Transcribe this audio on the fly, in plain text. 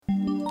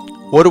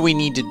what do we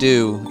need to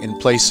do in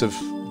place of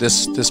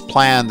this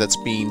plan that's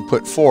being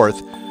put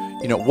forth?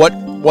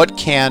 What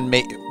can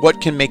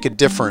make a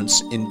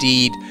difference?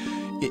 Indeed,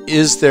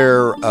 is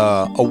there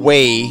a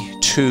way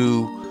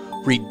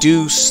to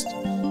reduce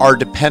our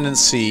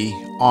dependency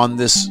on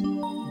this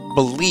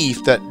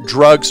belief that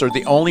drugs are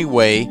the only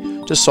way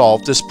to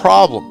solve this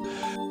problem?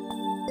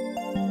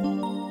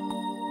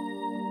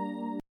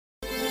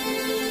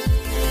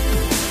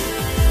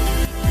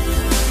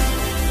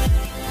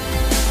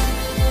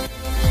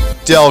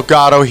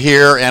 Delgado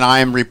here, and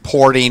I am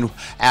reporting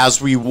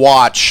as we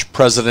watch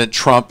President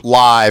Trump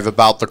live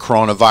about the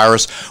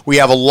coronavirus. We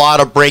have a lot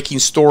of breaking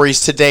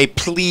stories today.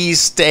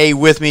 Please stay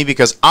with me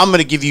because I'm going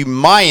to give you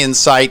my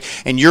insight,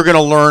 and you're going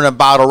to learn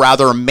about a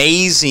rather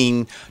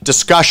amazing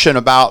discussion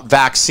about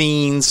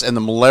vaccines and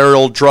the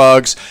malarial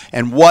drugs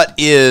and what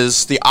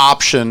is the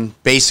option.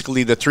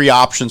 Basically, the three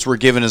options we're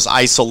given is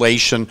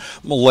isolation,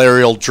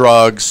 malarial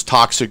drugs,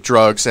 toxic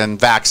drugs, and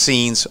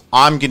vaccines.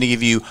 I'm going to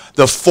give you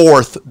the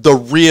fourth, the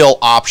real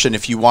option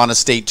if you want to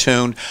stay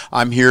tuned.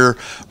 I'm here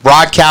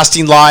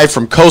broadcasting live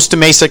from Costa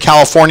Mesa,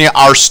 California,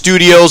 our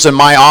studios and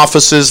my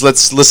offices.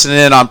 Let's listen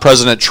in on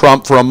President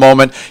Trump for a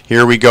moment.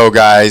 Here we go,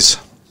 guys.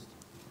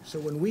 So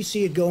when we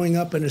see it going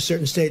up in a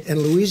certain state,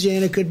 and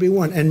Louisiana could be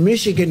one, and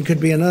Michigan could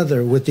be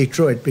another with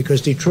Detroit,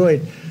 because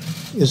Detroit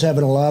is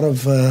having a lot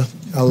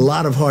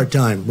of hard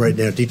time right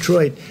now.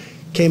 Detroit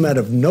came out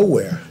of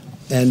nowhere,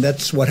 and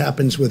that's what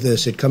happens with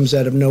this. It comes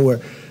out of nowhere.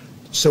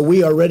 So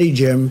we are ready,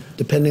 Jim,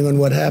 depending on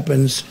what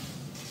happens,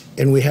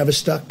 and we have a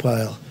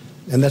stockpile,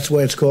 and that's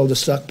why it's called a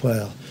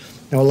stockpile.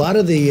 Now, a lot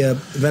of the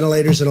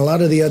ventilators and a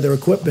lot of the other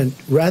equipment,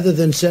 rather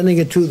than sending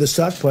it to the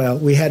stockpile,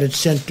 we had it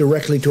sent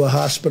directly to a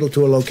hospital,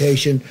 to a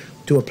location,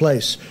 to a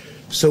place.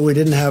 So we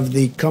didn't have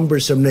the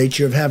cumbersome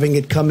nature of having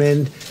it come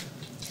in,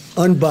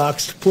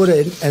 unboxed, put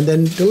in, and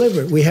then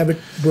delivered. We have it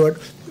brought,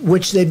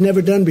 which they've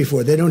never done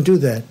before. They don't do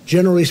that.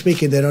 Generally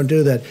speaking, they don't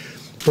do that.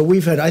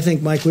 But I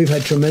think, Mike, we've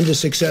had tremendous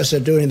success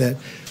at doing that.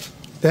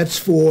 That's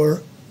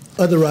for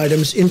other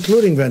items,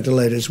 including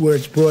ventilators, where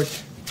it's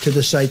brought to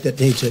the site that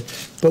needs it.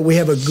 But we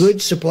have a good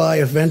supply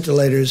of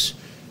ventilators,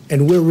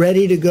 and we're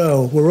ready to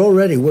go. We're all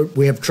ready.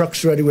 We have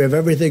trucks ready. We have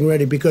everything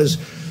ready because,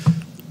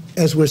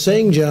 as we're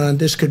saying, John,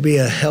 this could be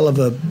a hell of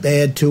a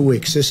bad 2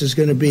 weeks. This is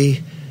going to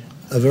be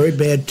a very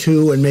bad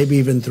 2 and maybe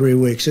even 3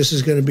 weeks. This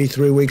is going to be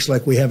 3 weeks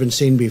like we haven't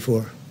seen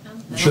before.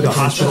 Should the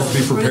hospitals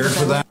be prepared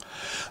for that?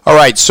 All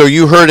right, so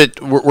you heard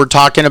it. We're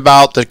talking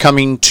about the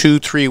coming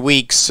 2-3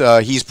 weeks.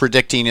 He's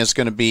predicting is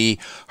going to be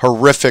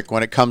horrific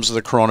when it comes to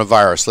the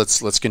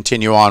coronavirus. Let's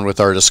continue on with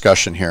our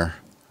discussion here.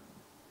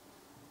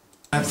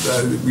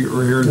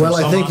 We're hearing well,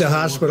 I think the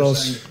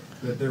hospitals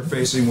that they're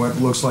facing what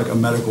looks like a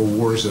medical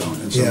war zone.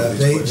 Yeah,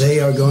 they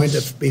are going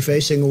to be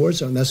facing a war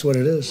zone. That's what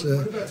it is.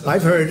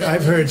 I've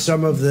heard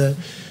some of the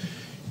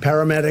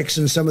paramedics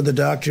and some of the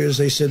doctors,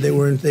 they said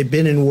they've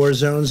been in war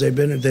zones. They've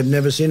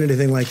never seen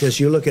anything like this.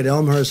 You look at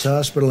Elmhurst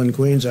Hospital in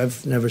Queens,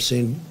 I've never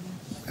seen.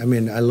 I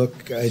mean, I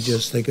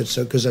just think it's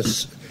so, because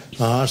that's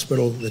a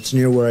hospital that's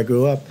near where I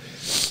grew up.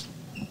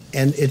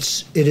 And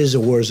it is a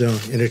war zone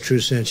in a true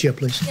sense. Yeah,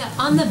 please. Yeah,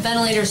 on the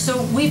ventilators,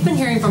 so we've been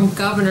hearing from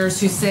governors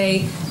who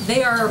say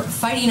they are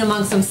fighting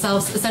amongst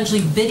themselves,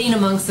 essentially bidding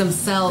amongst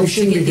themselves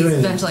to get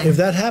these ventilators. If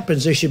that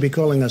happens, they should be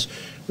calling us.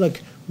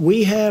 Look,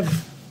 we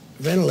have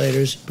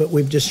ventilators, but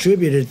we've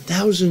distributed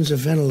thousands of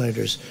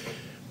ventilators.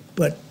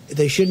 But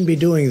they shouldn't be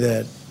doing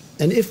that.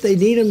 And if they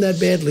need them that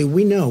badly,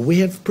 we know. We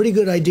have pretty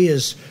good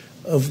ideas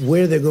of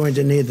where they're going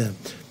to need them.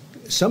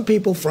 Some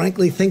people,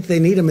 frankly, think they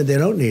need them and they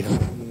don't need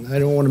them. I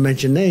don't want to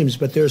mention names,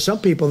 but there are some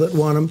people that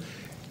want them,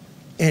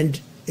 and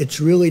it's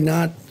really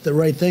not the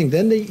right thing.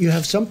 Then you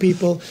have some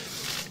people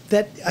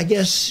that, I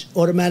guess,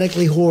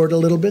 automatically hoard a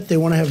little bit. They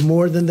want to have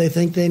more than they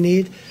think they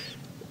need.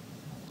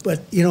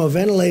 But, you know, a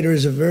ventilator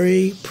is a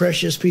very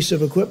precious piece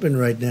of equipment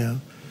right now.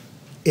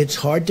 It's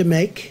hard to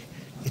make.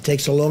 It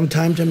takes a long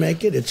time to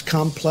make it. It's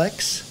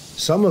complex.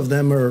 Some of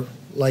them are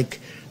like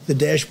the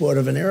dashboard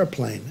of an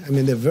airplane. I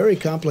mean, they're very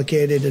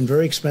complicated and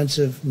very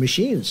expensive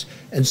machines,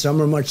 and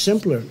some are much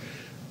simpler.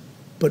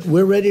 But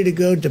we're ready to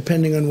go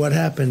depending on what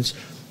happens.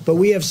 But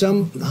we have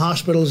some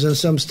hospitals in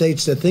some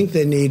states that think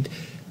they need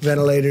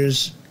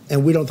ventilators,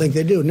 and we don't think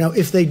they do. Now,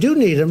 if they do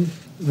need them,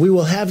 we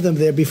will have them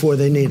there before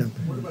they need them.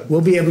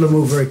 We'll be able to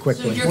move very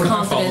quickly. So you're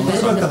confident what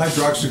about the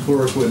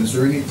hydroxychloroquine? Is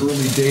there any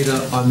early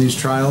data on these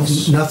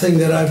trials? Nothing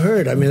that I've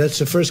heard. I mean, that's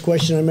the first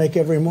question I make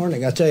every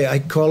morning. I tell you, I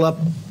call up,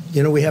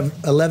 you know, we have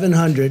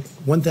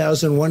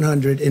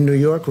 1,100 in New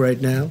York right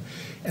now,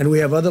 and we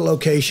have other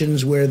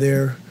locations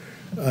where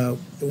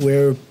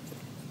where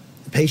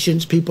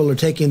people are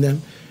taking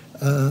them.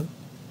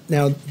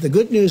 Now, the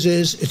good news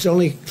is it's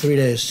only 3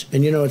 days,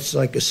 and you know it's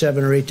like a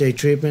 7 or 8 day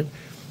treatment.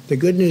 The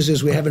good news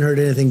is we haven't heard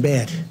anything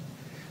bad.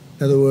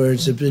 In other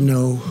words, there have been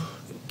no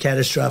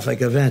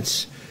catastrophic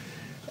events.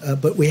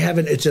 But we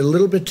haven't. It's a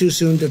little bit too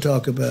soon to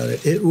talk about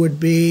it. It would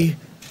be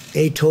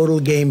a total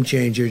game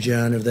changer,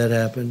 John, if that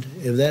happened.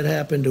 If that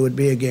happened, it would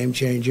be a game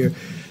changer.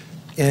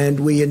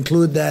 And we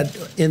include that,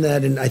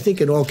 and I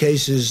think in all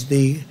cases,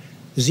 the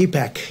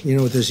Z-Pak, you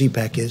know what the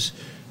Z-Pak is?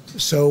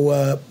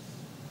 So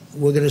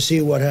we're going to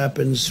see what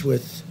happens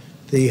with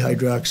the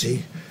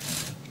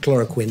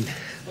hydroxychloroquine.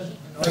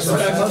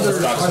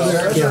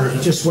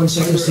 Just one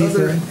second, Steve. Are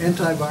there other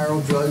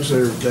antiviral drugs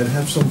that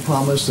have some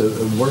promise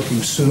of working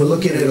soon? We're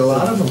looking at a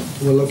lot of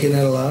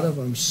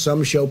them.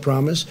 Some show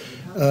promise.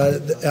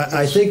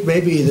 I think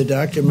maybe the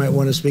doctor might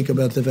want to speak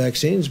about the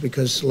vaccines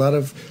because a lot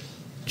of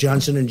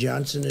Johnson &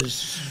 Johnson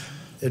is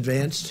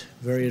advanced,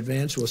 very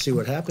advanced. We'll see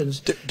what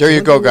happens. There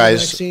you go,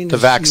 guys. The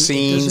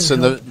vaccines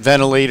and the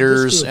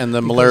ventilators and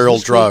the malarial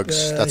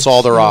drugs. That's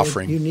all they're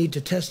offering. You need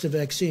to test the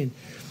vaccine.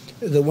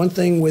 The one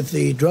thing with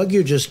the drug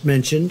you just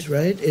mentioned,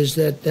 right, is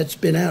that that's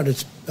been out.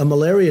 It's a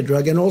malaria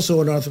drug and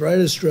also an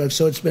arthritis drug,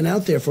 so it's been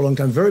out there for a long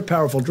time. Very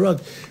powerful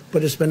drug,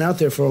 but it's been out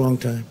there for a long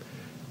time.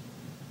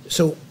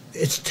 So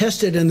it's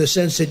tested in the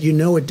sense that you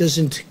know it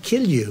doesn't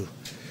kill you.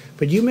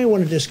 But you may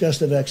want to discuss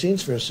the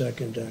vaccines for a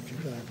second, Dr.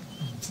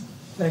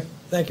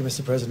 Thank you,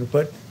 Mr. President.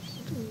 But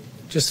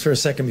just for a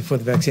second before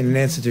the vaccine, in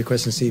answer to your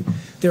question, Steve,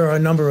 there are a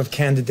number of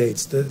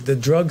candidates. The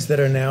drugs that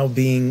are now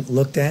being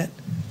looked at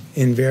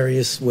in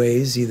various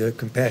ways, either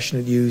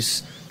compassionate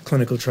use,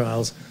 clinical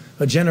trials,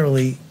 are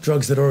generally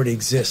drugs that already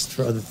exist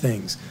for other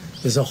things.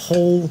 There's a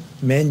whole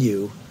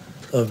menu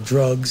of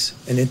drugs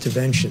and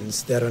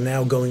interventions that are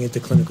now going into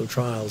clinical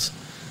trials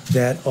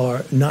that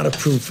are not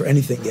approved for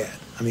anything yet.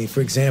 I mean, for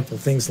example,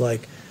 things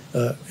like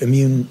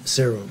immune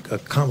serum,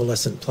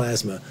 convalescent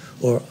plasma,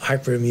 or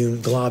hyperimmune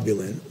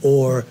globulin,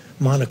 or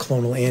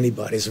monoclonal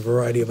antibodies, a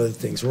variety of other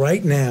things.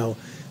 Right now,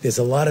 there's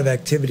a lot of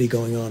activity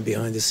going on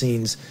behind the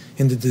scenes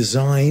in the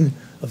design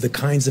of the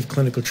kinds of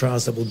clinical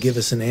trials that will give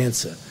us an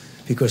answer.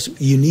 Because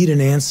you need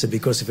an answer,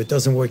 because if it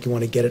doesn't work, you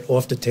want to get it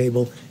off the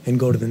table and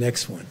go to the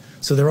next one.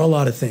 So there are a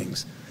lot of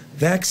things.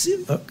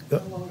 Vaccine. How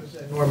long does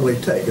that normally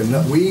take?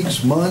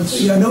 Weeks,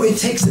 months? No, it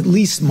takes at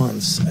least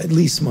months.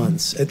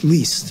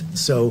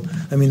 So,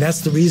 I mean,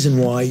 that's the reason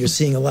why you're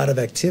seeing a lot of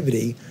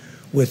activity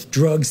with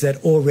drugs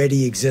that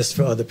already exist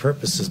for other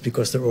purposes,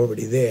 because they're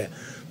already there.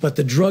 But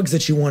the drugs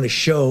that you want to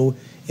show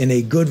in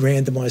a good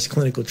randomized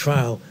clinical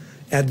trial,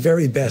 at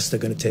very best, are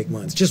going to take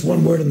months. Just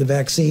one word on the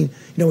vaccine.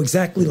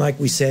 Exactly like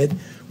we said,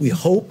 we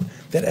hope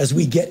that as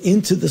we get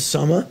into the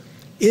summer,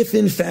 if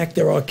in fact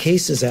there are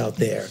cases out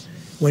there,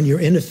 when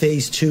you're in a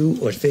phase 2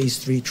 or phase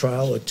 3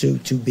 trial, or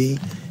 2B,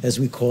 as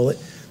we call it,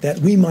 that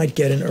we might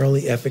get an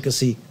early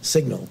efficacy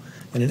signal.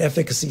 And an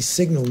efficacy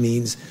signal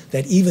means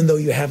that even though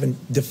you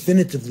haven't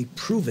definitively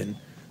proven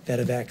that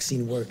a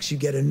vaccine works, you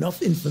get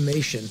enough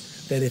information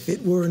that if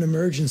it were an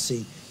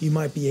emergency, you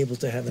might be able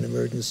to have an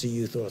emergency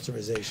use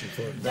authorization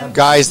for it.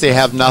 Guys, they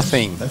have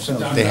nothing.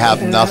 They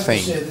have nothing.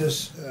 I have to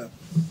say this,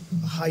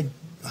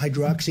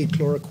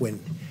 hydroxychloroquine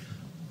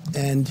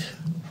and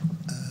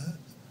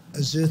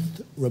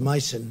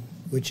azithromycin,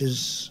 which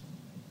is,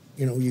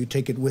 you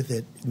take it with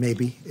it,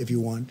 maybe, if you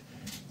want,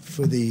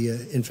 for the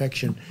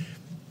infection.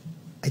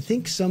 I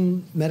think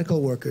some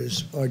medical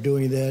workers are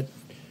doing that,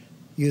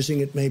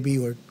 using it maybe,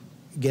 or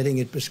getting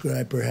it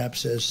prescribed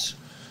perhaps as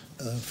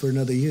for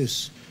another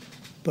use.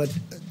 But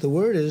the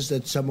word is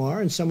that some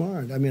are and some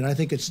aren't. I mean, I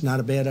think it's not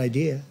a bad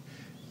idea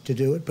to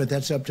do it, but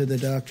that's up to the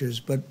doctors.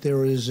 But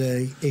there is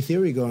a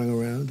theory going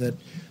around that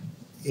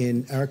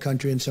in our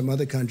country and some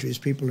other countries,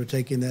 people are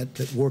taking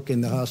that work in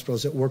the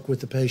hospitals, that work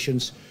with the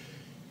patients,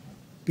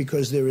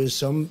 because there is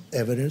some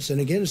evidence. And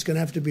again, it's going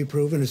to have to be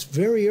proven. It's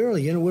very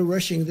early. We're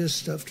rushing this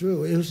stuff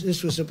through.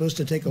 This was supposed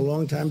to take a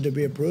long time to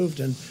be approved,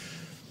 and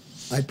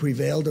I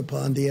prevailed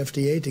upon the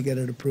FDA to get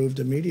it approved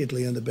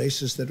immediately on the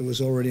basis that it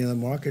was already on the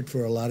market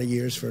for a lot of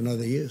years for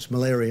another use.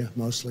 Malaria,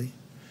 mostly,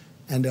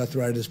 and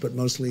arthritis, but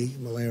mostly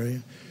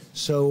malaria.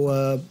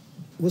 So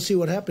we'll see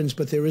what happens,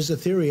 but there is a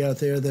theory out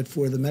there that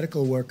for the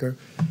medical worker,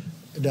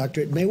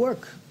 doctor, it may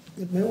work.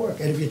 It may work.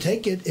 And if you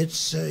take it,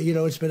 it's,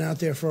 it's been out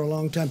there for a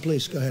long time.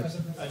 Please, go ahead.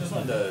 I just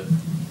wanted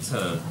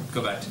to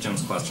go back to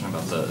Jim's question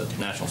about the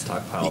national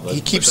stockpile.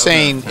 He keeps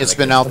saying it's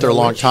been out there a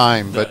long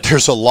time, but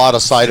there's a lot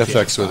of side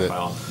effects with it.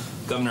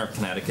 Governor of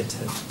Connecticut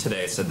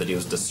today said that he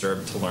was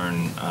disturbed to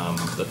learn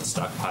that the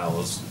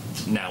stockpile is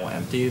now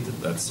empty.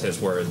 That's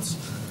his words.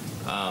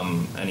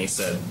 And he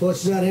said... Well,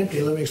 it's not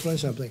empty. Let me explain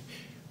something.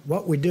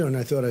 What we do, and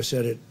I thought I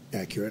said it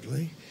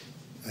accurately,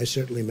 I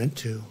certainly meant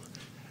to,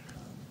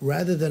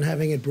 rather than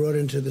having it brought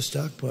into the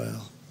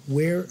stockpile,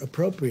 where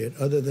appropriate,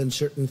 other than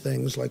certain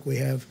things like we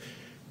have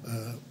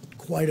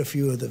quite a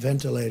few of the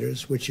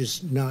ventilators, which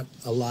is not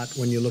a lot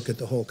when you look at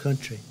the whole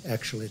country,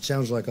 actually. It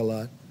sounds like a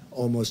lot,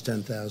 almost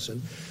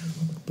 10,000.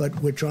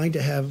 But we're trying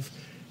to have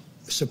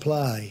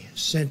supply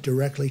sent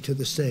directly to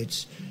the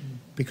states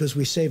because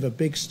we save a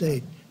big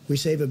state. We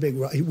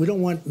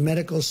don't want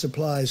medical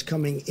supplies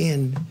coming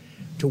in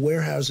to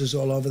warehouses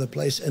all over the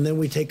place, and then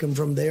we take them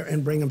from there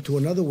and bring them to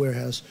another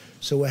warehouse.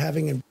 So we're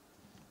having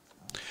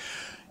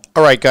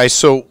All right, guys,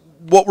 so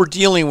what we're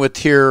dealing with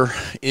here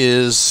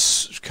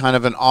is kind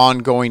of an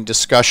ongoing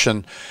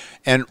discussion.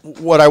 And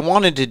what I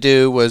wanted to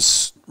do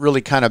was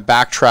really kind of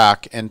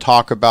backtrack and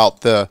talk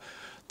about the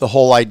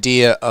whole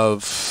idea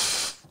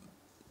of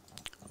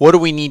what do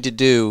we need to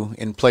do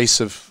in place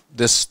of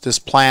this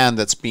plan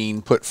that's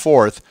being put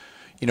forth,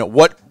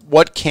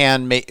 what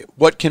can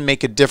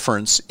make a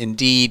difference?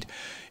 Indeed,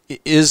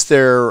 is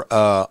there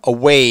a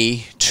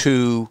way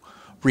to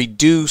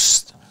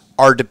reduce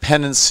our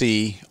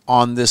dependency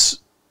on this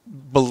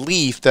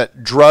belief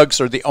that drugs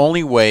are the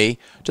only way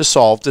to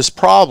solve this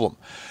problem?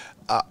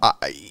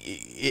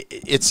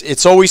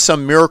 It's always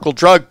some miracle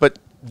drug, but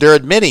they're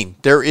admitting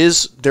there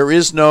is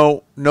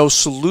no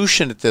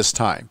solution at this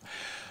time.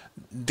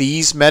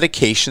 These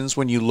medications,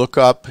 when you look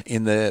up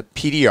in the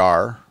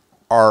PDR,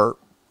 are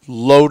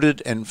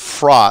loaded and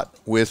fraught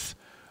with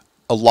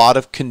a lot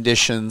of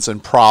conditions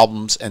and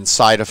problems and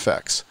side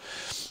effects.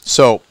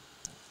 So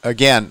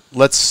again,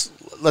 let's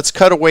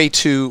cut away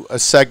to a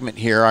segment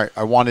here.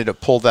 I wanted to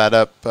pull that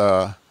up,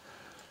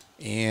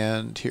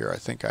 and here I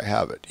think I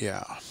have it.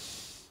 Yeah.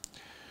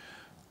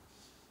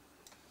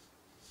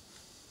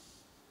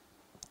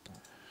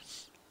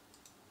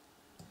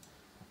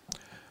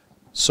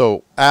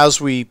 So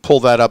as we pull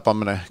that up,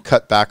 I'm going to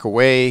cut back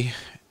away,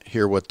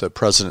 hear what the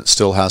president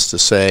still has to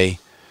say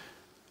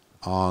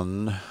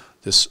on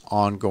this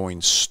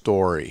ongoing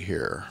story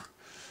here.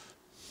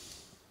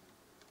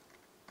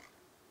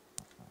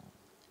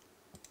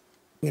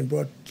 And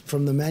brought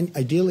from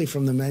ideally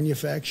from the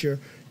manufacturer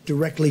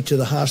directly to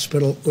the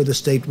hospital or the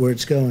state where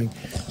it's going.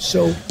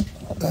 So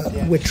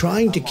we're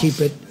trying to keep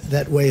it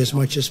that way as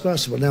much as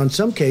possible. Now, in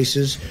some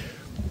cases,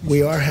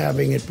 we are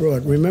having it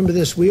brought. Remember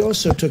this, we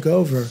also took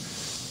over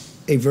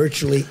a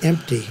virtually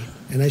empty,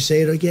 and I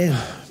say it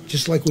again,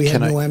 just like we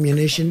had no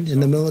ammunition in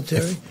the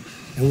military,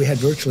 and we had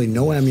virtually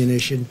no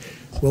ammunition,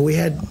 well, we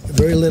had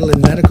very little in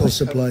medical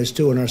supplies,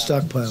 too, in our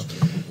stockpile.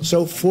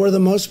 So for the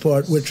most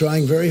part, we're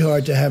trying very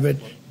hard to have it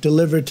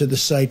delivered to the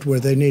site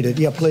where they need it.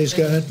 Yeah, please,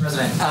 go ahead.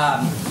 President,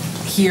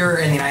 here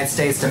in the United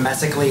States,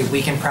 domestically,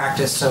 we can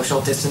practice social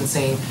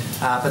distancing,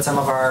 but some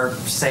of our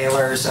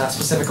sailors,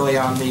 specifically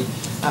on the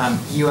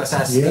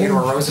USS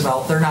Theodore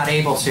Roosevelt, they're not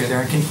able to.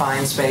 They're in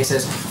confined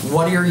spaces.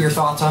 What are your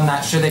thoughts on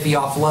that? Should they be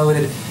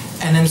offloaded?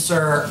 And then,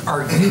 sir,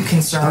 are you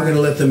concerned? I'm going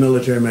to let the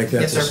military make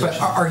that decision. Yes, sir,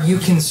 but are you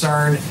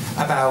concerned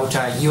about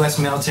U.S.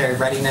 military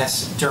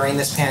readiness during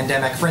this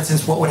pandemic? For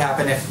instance, what would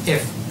happen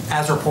if,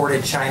 as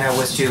reported, China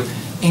was to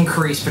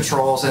increase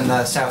patrols in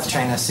the South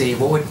China Sea?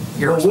 What would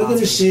your response be? We're going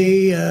to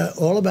see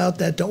all about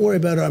that. Don't worry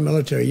about our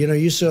military. You know,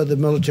 you saw the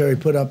military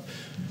put up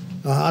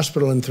a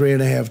hospital in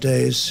 3.5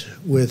 days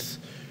with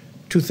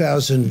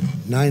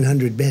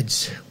 2,900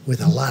 beds,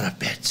 with a lot of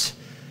beds.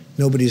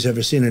 Nobody's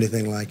ever seen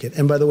anything like it.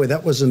 And by the way,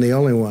 that wasn't the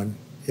only one.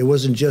 It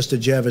wasn't just at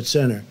Javits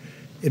Center.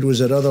 It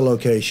was at other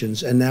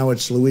locations. And now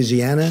it's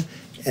Louisiana,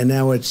 and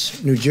now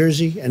it's New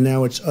Jersey, and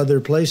now it's other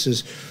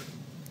places.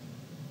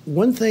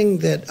 One thing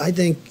that I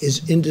think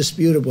is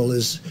indisputable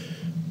is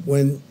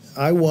when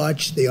I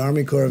watch the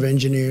Army Corps of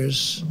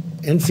Engineers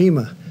and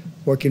FEMA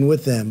working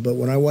with them, but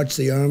when I watch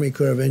the Army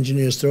Corps of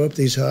Engineers throw up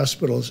these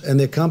hospitals, and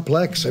they're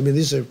complex. I mean,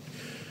 these are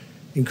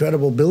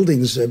incredible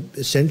buildings,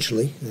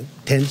 essentially,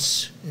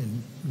 tents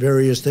and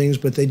various things,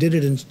 but they did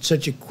it in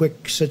such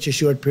a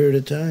short period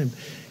of time.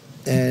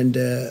 And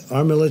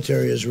our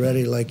military is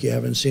ready like you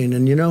haven't seen.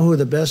 And you know who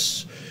the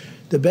best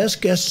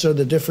guests of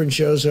the different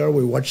shows are?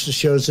 We watch the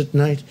shows at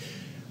night.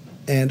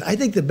 And I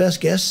think the best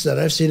guests that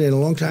I've seen in a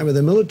long time are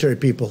the military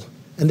people,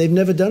 and they've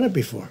never done it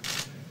before.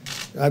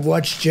 I've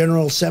watched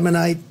General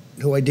Semonite,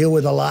 who I deal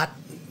with a lot.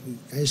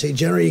 I say,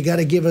 General, you got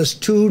to give us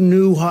 2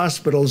 new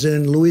hospitals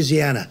in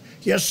Louisiana.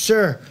 Yes,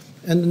 sir.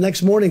 And the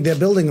next morning, they're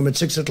building them at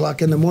 6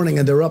 o'clock in the morning,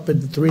 and they're up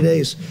in 3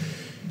 days.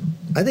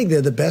 I think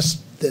they're the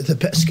best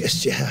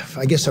guests you have.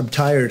 I guess I'm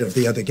tired of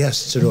the other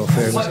guests, in all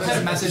fairness. What kind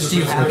of message do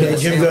you have? Okay,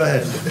 Jim, go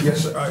ahead.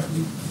 Yes, sir.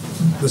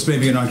 This may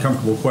be an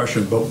uncomfortable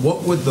question, but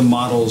what would the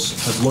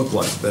models have looked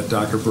like that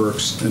Dr.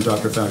 Birx and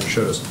Dr. Fauci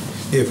showed us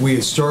if we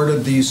had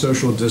started these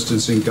social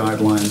distancing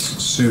guidelines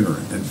sooner,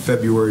 in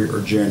February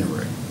or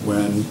January,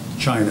 when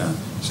China,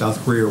 South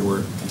Korea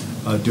were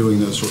doing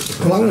those sorts of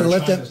things? Well, I'm going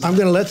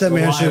to let them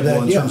answer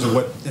that. In terms of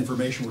what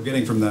information we're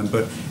getting from them,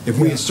 but if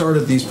we had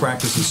started these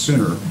practices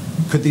sooner,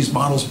 could these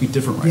models be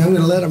different right now? I'm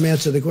going to let them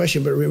answer the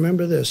question, but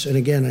remember this, and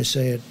again, I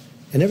say it,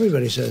 and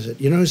everybody says it.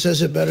 You know who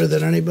says it better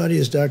than anybody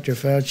is Dr.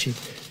 Fauci.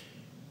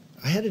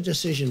 I had a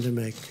decision to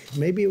make.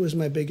 Maybe it was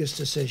my biggest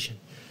decision.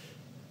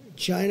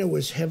 China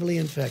was heavily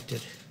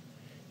infected,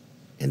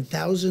 and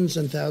thousands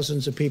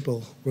of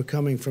people were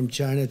coming from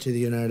China to the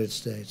United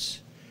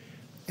States.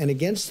 And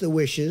against the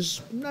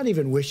wishes, not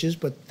even wishes,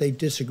 but they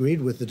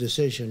disagreed with the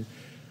decision,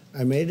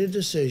 I made a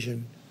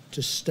decision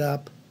to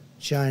stop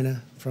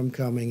China from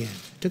coming in.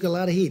 Took a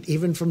lot of heat,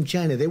 even from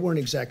China. They weren't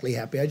exactly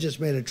happy. I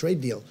just made a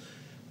trade deal,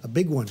 a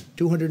big one,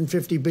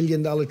 $250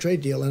 billion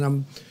trade deal, and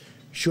I'm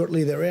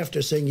shortly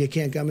thereafter saying you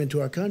can't come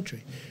into our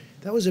country.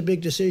 That was a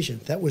big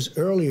decision. That was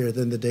earlier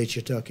than the dates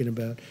you're talking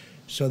about.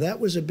 So that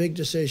was a big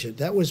decision.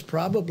 That was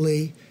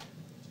probably,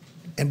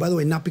 and by the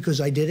way, not because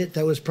I did it,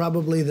 that was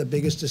probably the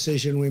biggest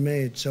decision we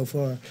made so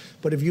far.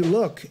 But if you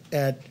look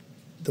at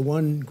the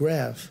one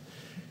graph,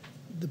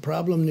 the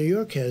problem New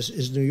York has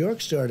is New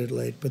York started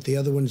late, but the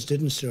other ones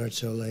didn't start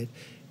so late.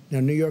 Now,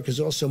 New York is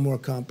also more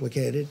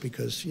complicated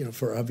because, you know,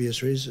 for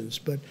obvious reasons,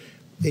 but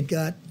it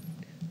got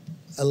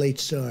a late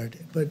start.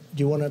 But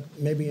do you want to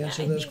maybe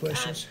answer I those think,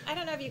 questions? I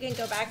don't know if you can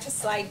go back to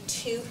slide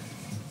 2,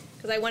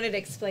 because I wanted to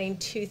explain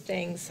 2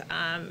 things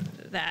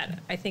that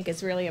I think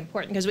is really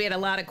important, because we had a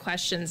lot of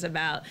questions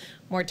about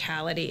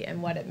mortality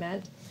and what it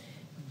meant.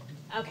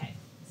 Okay,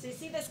 so you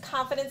see this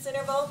confidence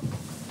interval?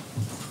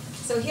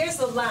 So here's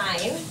the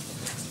line.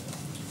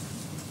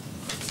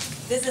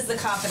 This is the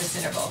confidence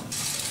interval.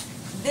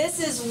 This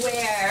is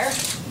where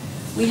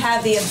we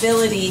have the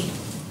ability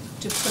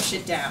to push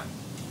it down.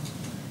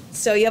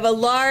 So you have a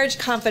large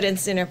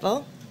confidence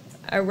interval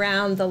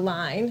around the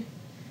line.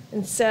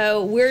 And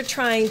so we're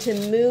trying to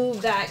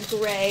move that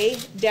gray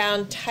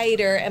down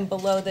tighter and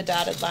below the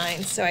dotted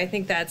line. So I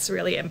think that's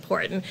really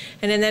important.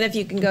 And then if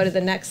you can go to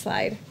the next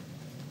slide.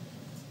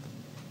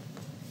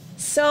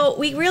 So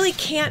we really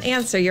can't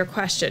answer your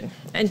question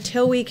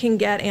until we can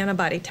get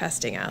antibody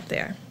testing out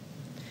there.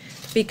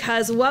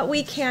 Because what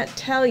we can't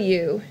tell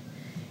you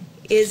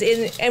is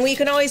and we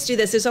can always do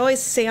this, there's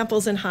always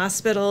samples in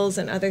hospitals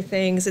and other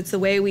things. It's the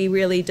way we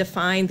really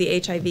defined the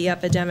HIV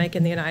epidemic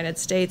in the United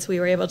States. We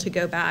were able to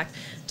go back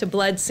to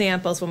blood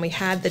samples when we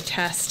had the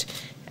test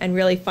and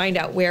really find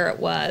out where it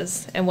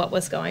was and what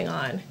was going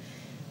on.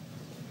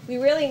 We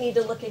really need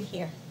to look in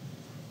here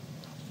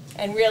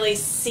and really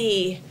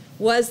see,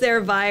 was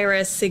there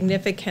virus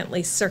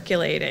significantly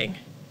circulating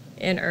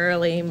in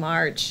early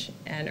March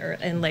and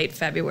in late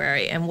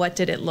February, and what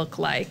did it look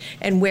like,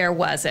 and where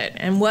was it,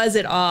 and was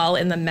it all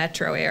in the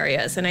metro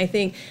areas? And I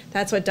think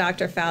that's what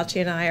Dr.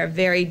 Fauci and I are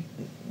very,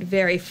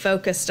 very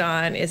focused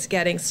on, is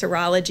getting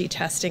serology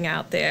testing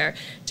out there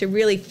to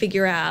really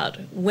figure out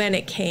when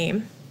it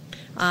came,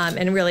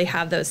 and really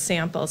have those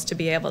samples to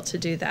be able to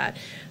do that.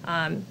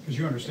 Because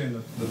you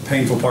understand the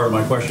painful part of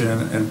my question,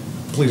 and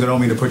please, I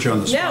don't mean to put you on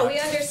the spot. No, we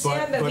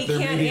understand, but we there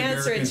may can't be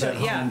answer Americans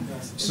until, at home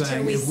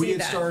saying, we if we see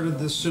had that. started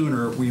this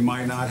sooner, we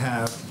might not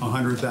have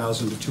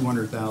 100,000 to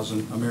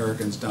 200,000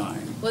 Americans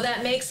dying. Well,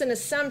 that makes an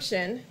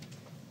assumption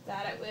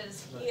that it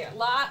was here,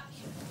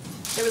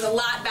 there was a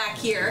lot back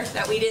here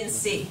that we didn't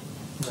see.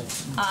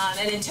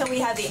 And until we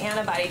had the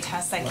antibody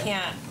test, I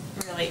can't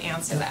really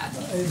answer that.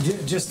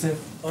 Just to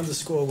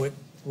underscore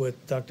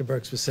what Dr.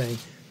 Birx was saying,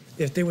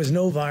 if there was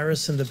no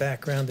virus in the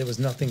background, there was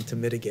nothing to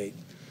mitigate.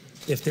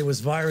 If there was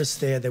virus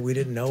there that we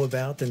didn't know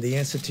about, then the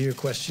answer to your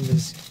question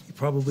is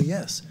probably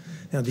yes.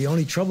 Now, the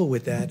only trouble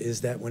with that is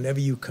that whenever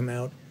you come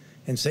out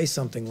and say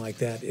something like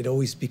that, it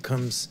always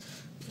becomes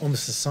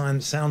almost a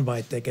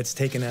soundbite that gets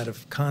taken out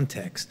of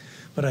context.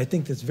 But I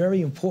think that's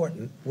very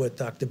important, what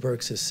Dr.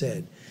 Birx has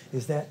said,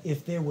 is that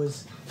if there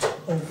was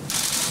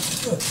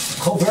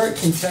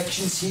covert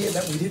infections here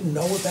that we didn't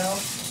know about,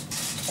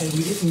 and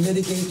we didn't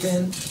mitigate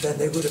then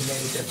they would have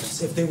made a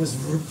difference. If there was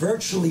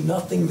virtually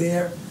nothing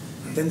there,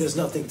 then there's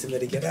nothing to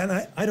mitigate. And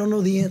I don't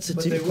know the answer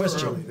to your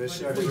question.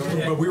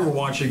 But we were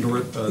watching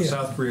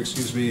South Korea,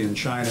 and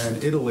China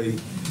and Italy,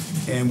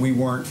 and we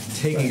weren't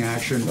taking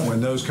action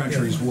when those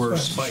countries were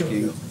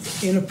spiking.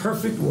 Sure. In a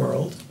perfect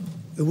world,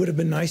 it would have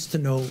been nice to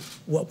know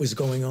what was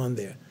going on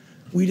there.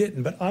 We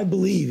didn't, but I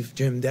believe,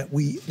 Jim, that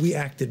we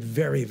acted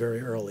very,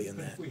 very early in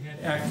that. If we had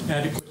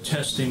adequate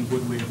testing,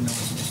 would we have known?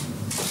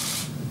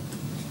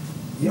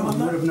 Yeah,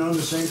 we would have known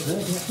the same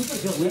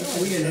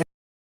thing. We didn't have.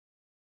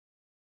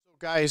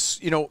 Guys,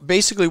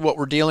 basically what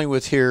we're dealing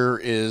with here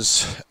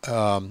is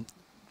a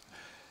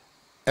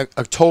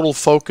total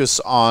focus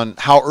on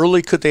how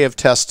early could they have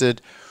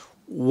tested,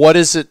 what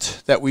is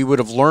it that we would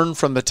have learned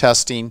from the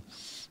testing,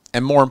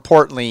 and more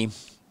importantly,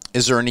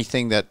 is there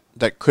anything that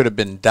could have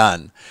been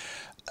done?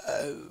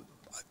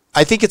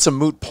 I think it's a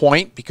moot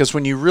point, because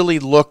when you really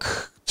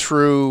look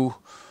through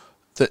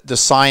the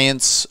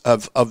science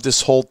of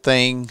this whole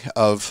thing,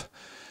 of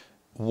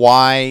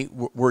why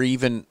we're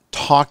even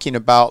talking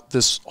about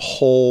this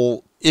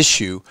whole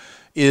issue,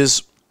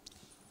 is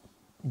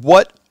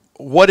what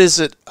is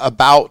it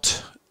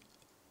about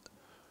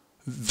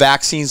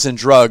vaccines and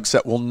drugs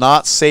that will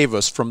not save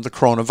us from the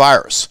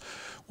coronavirus?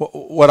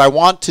 What I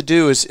want to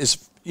do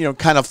is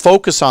kind of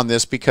focus on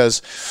this,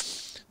 because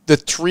the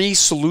 3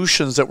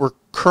 solutions that were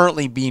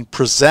currently being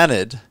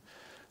presented,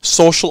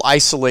 social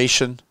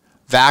isolation,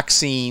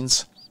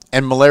 vaccines,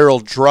 and malarial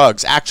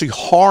drugs, actually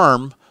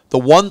harm the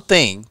one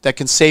thing that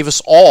can save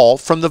us all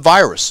from the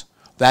virus.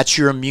 That's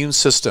your immune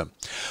system.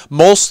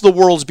 Most of the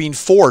world's being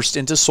forced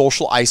into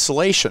social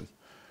isolation.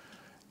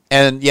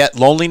 And yet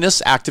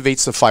loneliness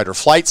activates the fight or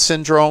flight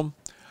syndrome.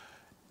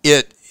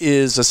 It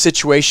is a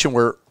situation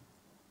where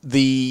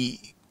the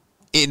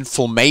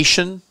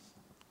inflammation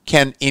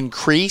can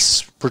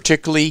increase,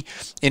 particularly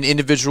in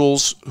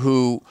individuals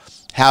who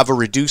have a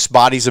reduced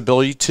body's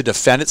ability to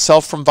defend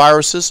itself from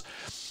viruses.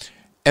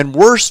 And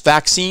worse,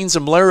 vaccines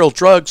and malarial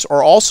drugs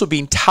are also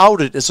being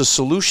touted as a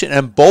solution,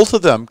 and both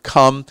of them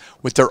come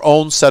with their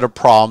own set of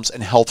problems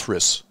and health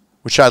risks,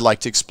 which I'd like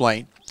to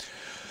explain.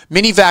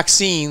 Many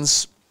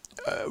vaccines,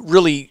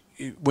 really,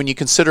 when you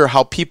consider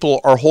how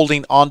people are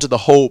holding on to the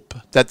hope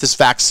that this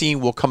vaccine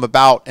will come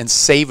about and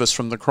save us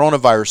from the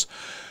coronavirus,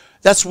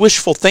 that's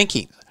wishful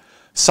thinking.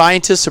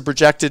 Scientists have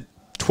projected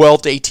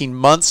 12 to 18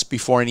 months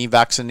before any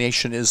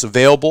vaccination is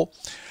available.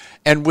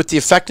 And with the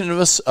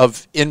effectiveness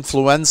of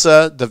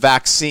influenza, the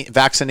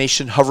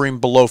vaccination hovering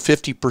below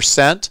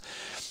 50%,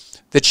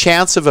 the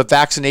chance of a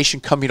vaccination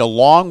coming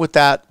along with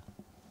that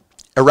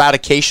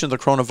eradication of the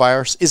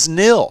coronavirus is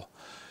nil.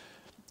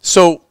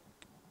 So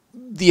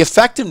the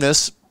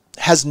effectiveness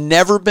has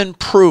never been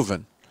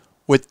proven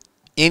with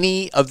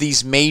any of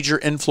these major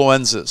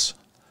influenzas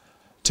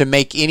to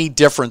make any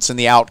difference in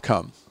the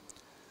outcome.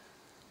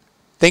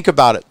 Think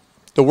about it.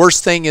 The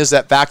worst thing is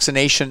that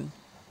vaccination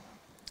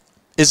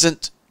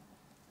isn't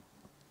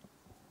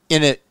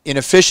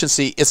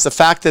inefficiency. It's the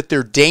fact that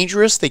they're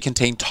dangerous, they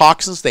contain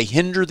toxins, they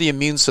hinder the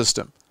immune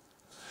system.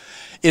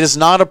 It is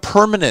not a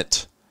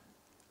permanent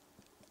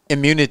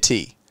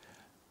immunity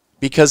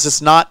because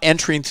it's not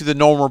entering through the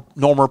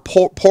normal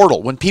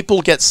portal. When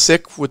people get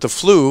sick with the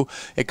flu,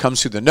 it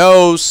comes through the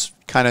nose,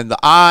 kind of in the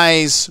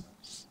eyes,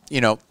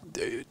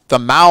 the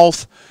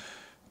mouth.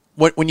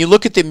 When you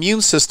look at the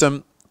immune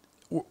system,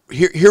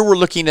 here we're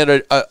looking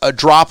at a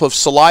drop of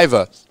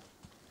saliva.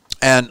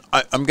 And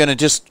I'm going to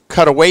just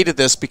cut away to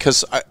this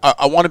because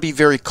I want to be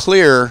very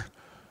clear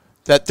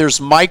that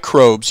there's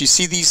microbes. You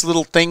see these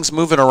little things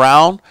moving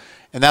around,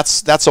 and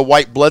that's a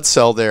white blood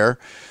cell there.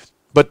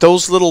 But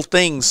those little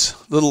things,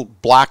 little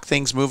black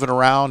things moving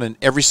around, and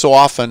every so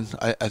often,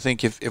 I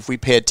think if we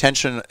pay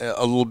attention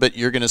a little bit,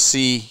 you're going to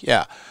see,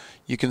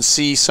 you can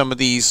see some of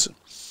these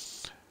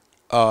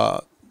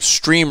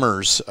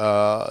streamers.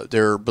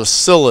 They're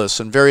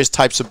bacillus and various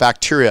types of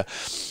bacteria.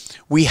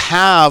 We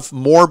have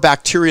more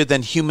bacteria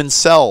than human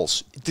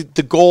cells.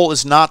 The goal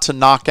is not to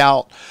knock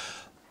out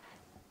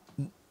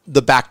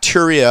the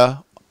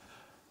bacteria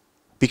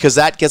because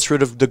that gets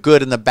rid of the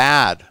good and the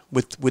bad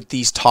with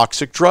these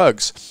toxic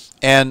drugs.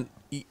 And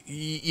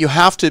you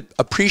have to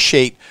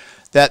appreciate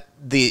that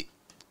the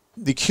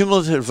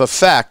cumulative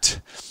effect,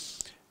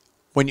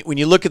 when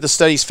you look at the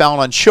studies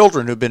found on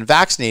children who have been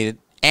vaccinated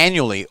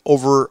annually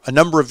over a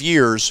number of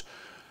years,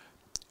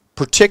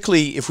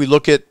 particularly if we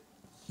look at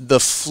the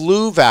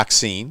flu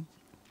vaccine,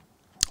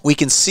 we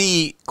can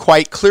see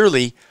quite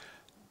clearly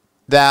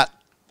that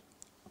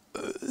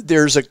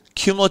there's a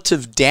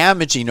cumulative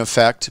damaging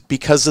effect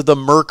because of the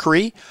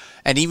mercury.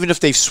 And even if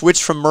they've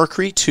switched from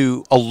mercury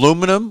to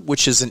aluminum,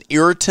 which is an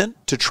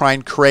irritant to try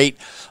and create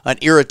an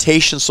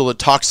irritation so the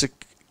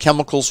toxic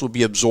chemicals will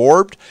be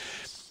absorbed,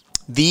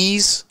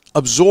 these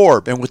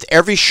absorb. And with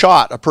every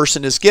shot a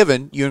person is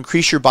given, you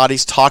increase your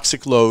body's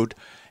toxic load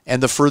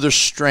and the further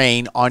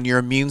strain on your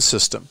immune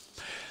system.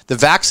 The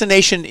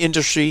vaccination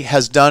industry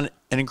has done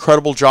an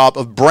incredible job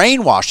of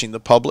brainwashing the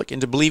public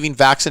into believing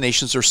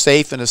vaccinations are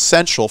safe and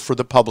essential for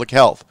the public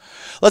health.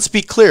 Let's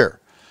be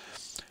clear.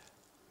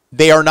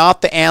 They are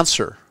not the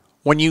answer.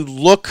 When you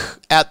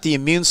look at the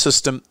immune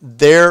system,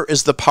 there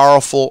is the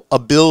powerful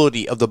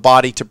ability of the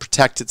body to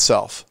protect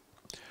itself.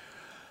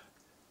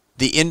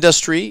 The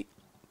industry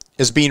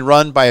is being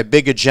run by a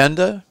big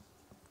agenda,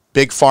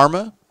 big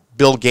pharma.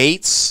 Bill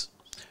Gates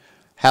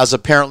has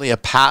apparently a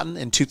patent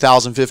in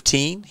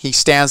 2015. He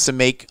stands to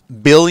make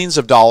billions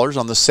of dollars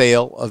on the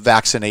sale of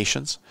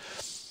vaccinations.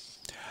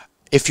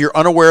 If you're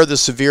unaware of the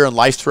severe and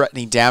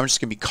life-threatening damage that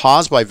can be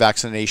caused by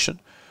vaccination,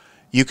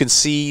 you can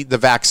see the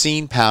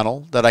vaccine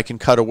panel that I can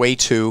cut away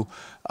to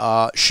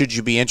should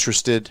you be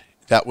interested.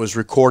 That was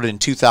recorded in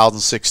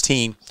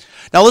 2016.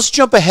 Now let's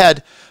jump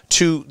ahead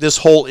to this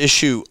whole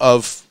issue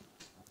of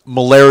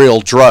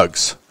malarial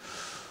drugs.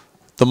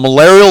 The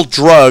malarial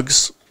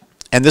drugs,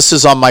 and this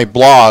is on my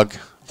blog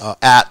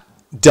at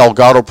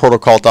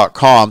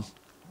DelgadoProtocol.com.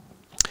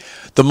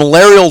 The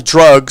malarial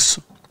drugs,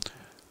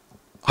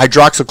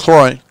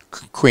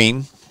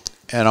 hydroxychloroquine,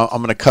 and I'm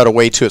going to cut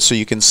away to it so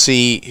you can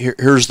see,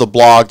 here's the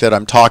blog that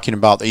I'm talking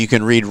about that you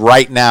can read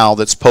right now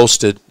that's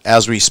posted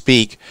as we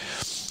speak.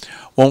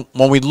 When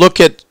we look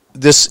at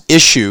this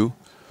issue,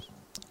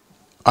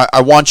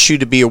 I want you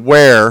to be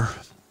aware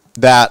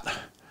that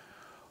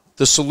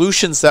the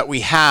solutions that we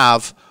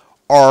have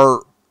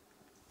are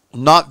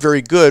not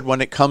very good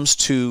when it comes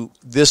to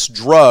this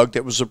drug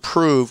that was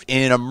approved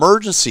in an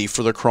emergency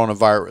for the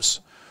coronavirus.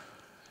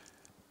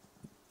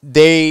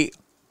 They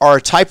are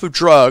a type of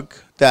drug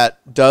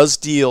that does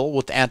deal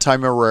with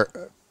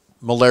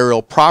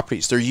anti-malarial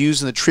properties. They're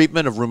used in the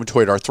treatment of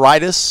rheumatoid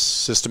arthritis,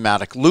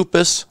 systematic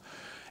lupus,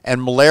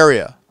 and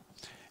malaria.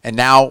 And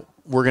now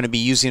we're going to be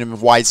using them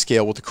in wide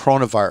scale with the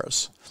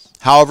coronavirus.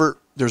 However,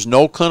 there's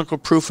no clinical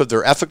proof of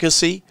their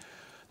efficacy.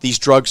 These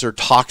drugs are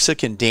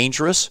toxic and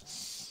dangerous.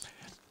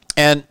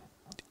 And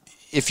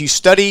if you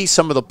study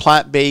some of the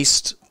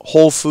plant-based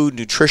whole food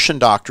nutrition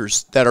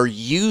doctors that are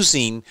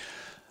using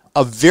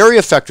a very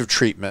effective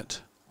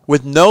treatment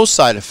with no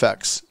side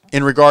effects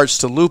in regards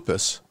to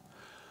lupus,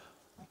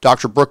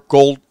 Dr. Brooke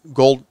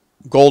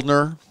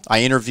Goldner,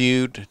 I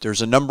interviewed.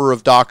 There's a number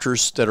of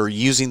doctors that are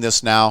using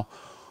this now.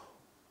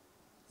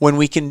 When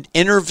we can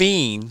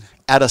intervene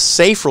at a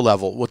safer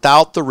level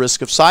without the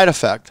risk of side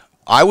effect,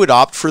 I would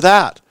opt for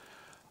that.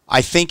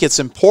 I think it's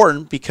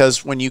important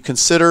because when you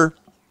consider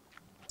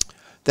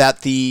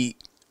that the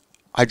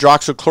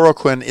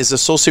hydroxychloroquine is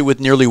associated with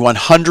nearly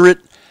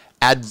 100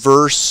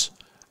 adverse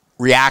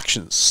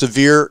reactions: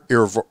 severe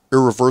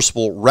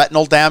irreversible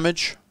retinal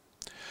damage,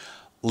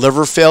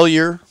 liver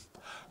failure,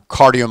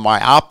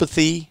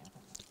 cardiomyopathy,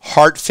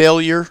 heart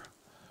failure,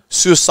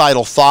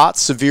 suicidal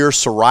thoughts, severe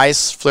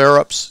psoriasis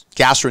flare-ups,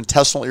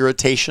 gastrointestinal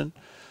irritation,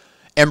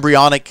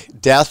 embryonic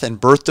death and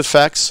birth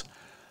defects,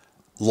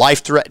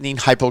 life-threatening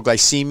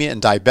hypoglycemia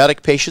in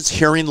diabetic patients,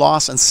 hearing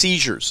loss, and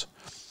seizures.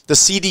 The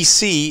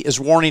CDC is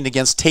warning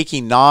against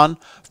taking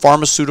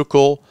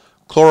non-pharmaceutical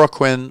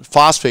chloroquine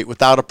phosphate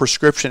without a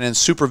prescription and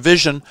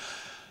supervision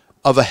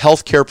of a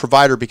healthcare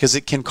provider because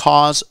it can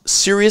cause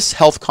serious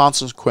health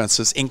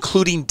consequences,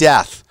 including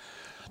death.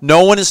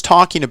 No one is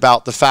talking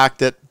about the fact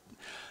that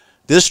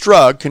this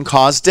drug can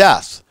cause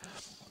death.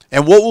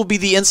 And what will be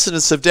the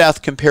incidence of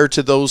death compared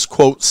to those,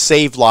 quote,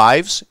 saved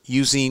lives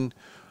using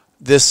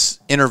this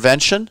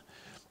intervention?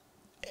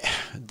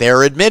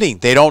 They're admitting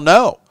they don't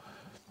know.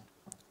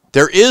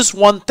 There is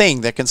one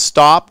thing that can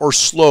stop or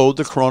slow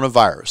the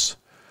coronavirus.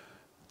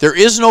 There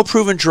is no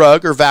proven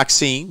drug or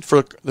vaccine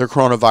for the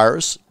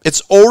coronavirus.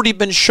 It's already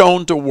been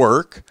shown to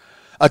work.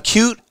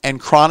 Acute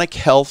and chronic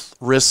health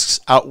risks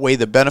outweigh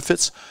the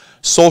benefits.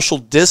 Social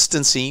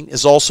distancing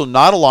is also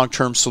not a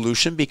long-term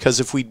solution because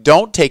if we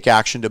don't take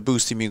action to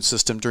boost the immune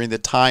system during the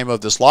time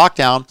of this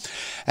lockdown,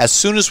 as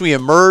soon as we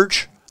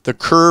emerge, the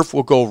curve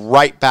will go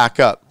right back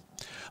up.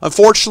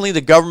 Unfortunately,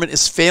 the government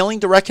is failing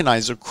to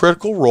recognize the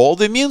critical role of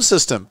the immune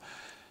system.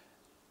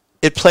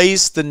 It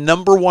plays the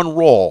number one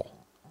role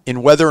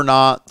in whether or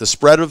not the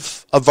spread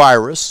of a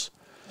virus,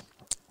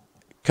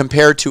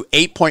 compared to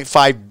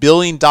 $8.5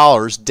 billion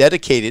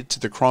dedicated to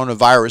the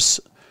coronavirus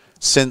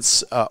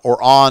since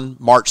or on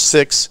March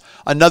 6th,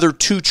 another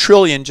 $2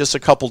 trillion just a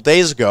couple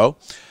days ago,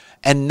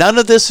 and none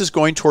of this is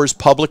going towards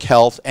public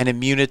health and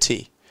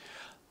immunity.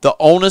 The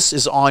onus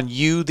is on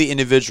you, the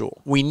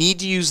individual. We need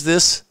to use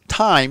this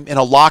time in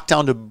a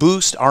lockdown to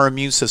boost our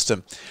immune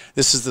system.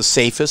 This is the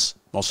safest,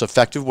 most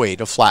effective way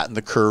to flatten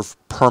the curve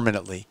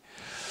permanently.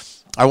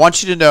 I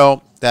want you to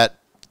know that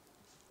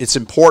it's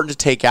important to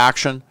take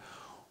action.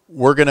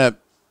 We're going to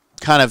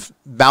kind of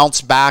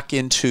bounce back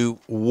into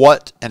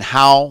what and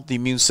how the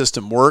immune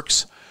system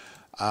works.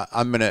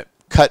 I'm going to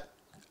cut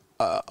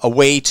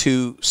away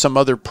to some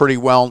other pretty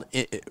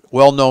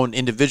well-known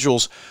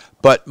individuals.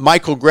 But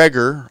Michael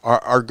Greger,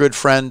 our good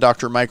friend,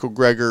 Dr. Michael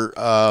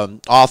Greger,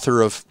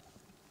 author of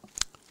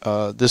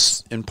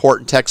this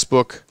important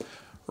textbook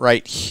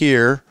right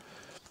here,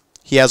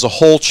 he has a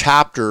whole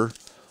chapter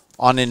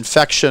on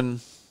infection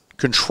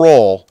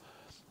control,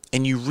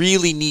 and you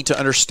really need to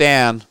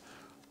understand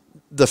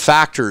the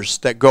factors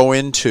that go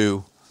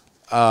into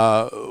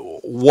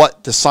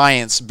what the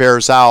science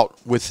bears out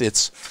with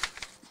its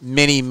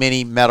many,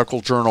 many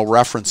medical journal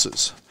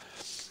references.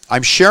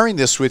 I'm sharing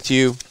this with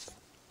you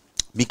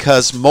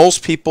because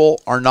most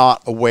people are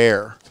not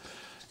aware.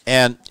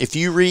 And if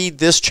you read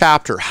this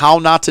chapter, How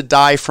Not to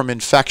Die from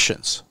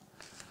Infections,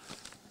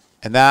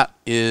 and that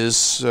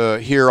is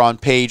here on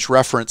page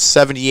reference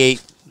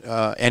 78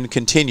 and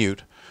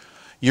continued,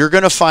 you're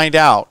going to find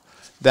out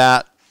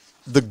that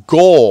the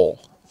goal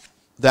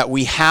that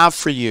we have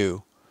for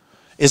you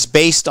is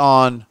based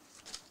on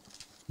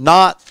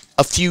not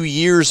a few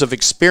years of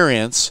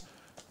experience,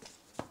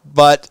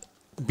 but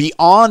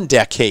beyond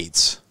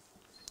decades.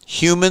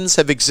 Humans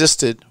have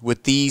existed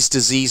with these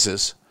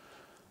diseases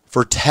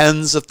for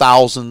tens of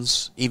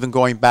thousands, even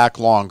going back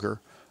longer,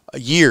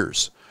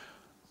 years.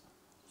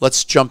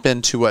 Let's jump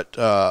into what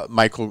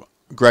Michael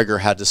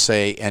Greger had to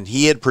say, and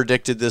he had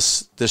predicted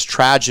this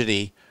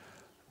tragedy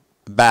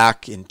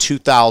back in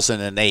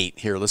 2008.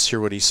 Here, let's hear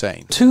what he's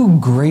saying. Two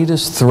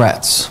greatest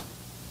threats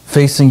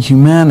facing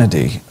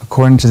humanity,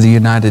 according to the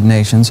United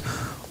Nations,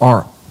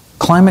 are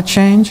climate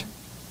change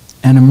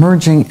and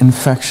emerging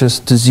infectious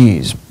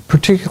disease,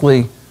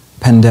 particularly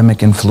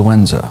pandemic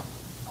influenza.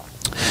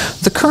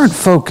 The current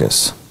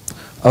focus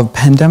of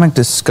pandemic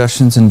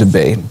discussions and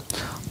debate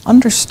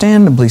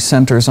understandably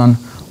centers on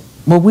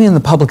what we in the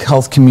public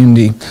health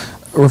community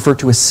refer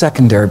to as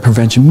secondary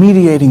prevention,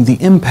 mediating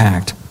the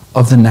impact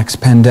of the next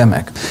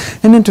pandemic.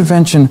 An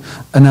intervention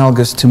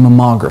analogous to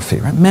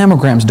mammography. Right?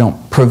 Mammograms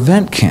don't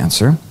prevent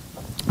cancer,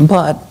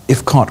 but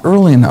if caught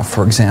early enough,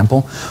 for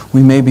example,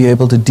 we may be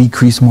able to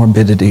decrease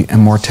morbidity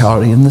and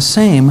mortality, and the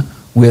same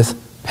with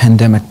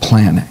pandemic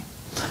planning.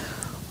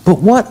 But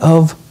what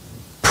of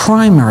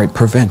primary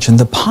prevention,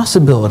 the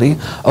possibility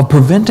of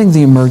preventing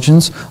the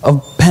emergence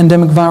of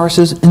pandemic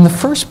viruses in the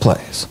first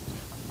place?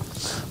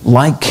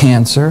 Like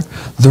cancer,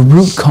 the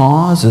root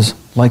cause is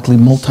likely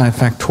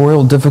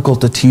multifactorial,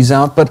 difficult to tease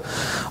out, but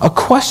a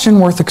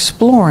question worth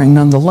exploring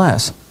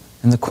nonetheless,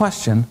 and the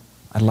question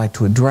I'd like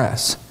to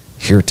address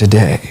here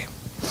today.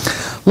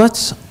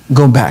 Let's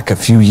go back a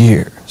few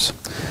years.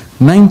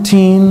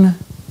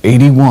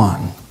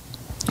 1981.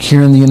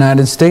 Here in the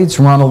United States,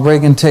 Ronald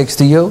Reagan takes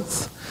the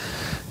oath.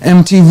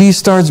 MTV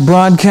starts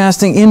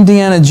broadcasting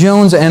Indiana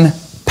Jones, and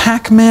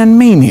Pac-Man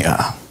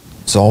mania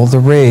is all the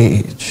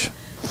rage.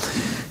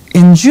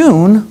 In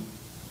June,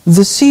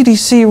 the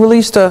CDC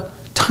released a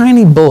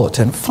tiny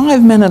bulletin.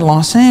 5 men in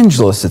Los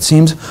Angeles, it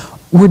seems,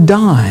 were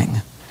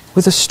dying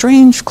with a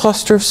strange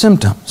cluster of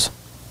symptoms.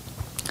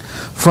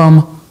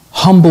 From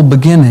humble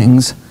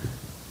beginnings,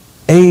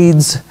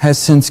 AIDS has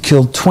since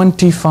killed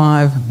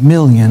 25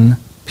 million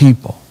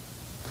people.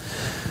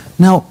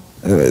 Now,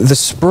 the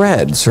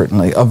spread,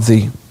 certainly, of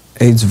the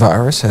AIDS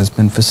virus has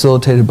been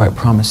facilitated by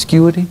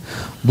promiscuity,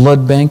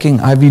 blood banking,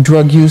 IV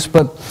drug use,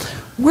 but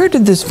where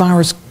did this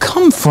virus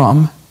come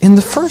from in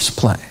the first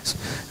place?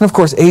 And of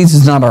course, AIDS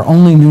is not our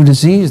only new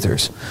disease.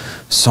 There's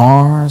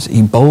SARS,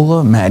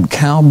 Ebola, mad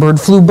cow, bird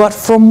flu, but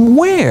from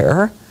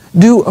where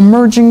do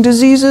emerging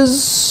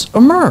diseases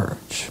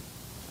emerge?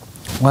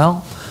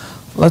 Well,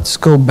 let's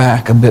go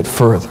back a bit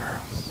further,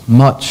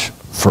 much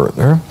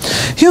further.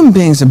 Human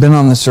beings have been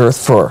on this earth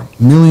for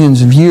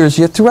millions of years,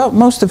 yet throughout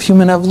most of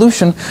human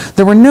evolution,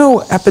 there were no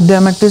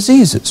epidemic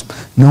diseases.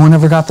 No one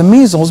ever got the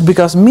measles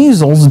because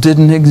measles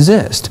didn't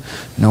exist.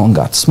 No one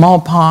got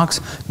smallpox,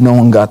 no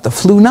one got the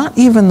flu, not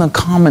even the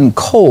common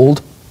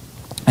cold,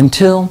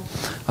 until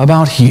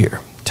about here,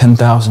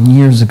 10,000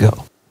 years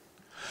ago.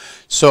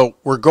 So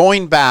we're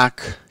going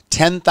back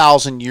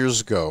 10,000 years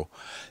ago.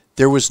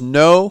 There was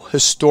no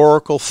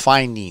historical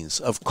findings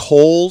of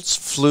colds,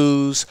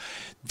 flus,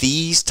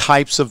 these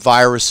types of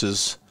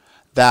viruses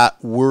that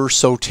we're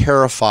so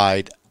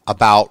terrified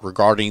about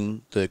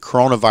regarding the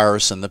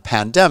coronavirus and the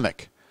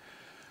pandemic.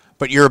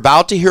 But you're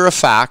about to hear a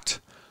fact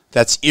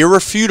that's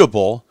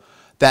irrefutable,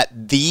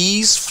 that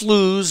these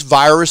flus,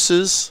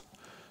 viruses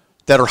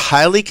that are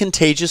highly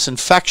contagious,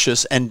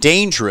 infectious, and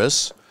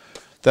dangerous,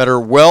 that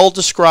are well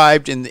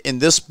described in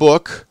this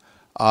book,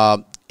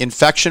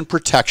 Infection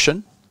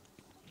Protection.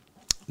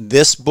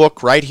 This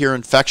book right here,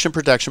 Infection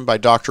Protection, by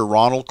Dr.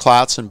 Ronald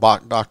Klatz and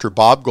Dr.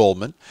 Bob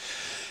Goldman.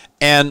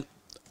 And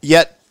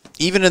yet,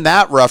 even in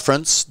that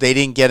reference, they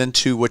didn't get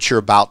into what you're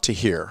about to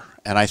hear.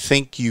 And I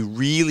think you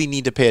really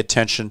need to pay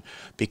attention,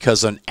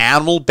 because an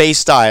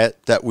animal-based diet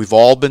that we've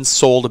all been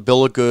sold a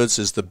bill of goods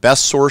is the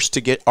best source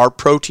to get our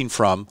protein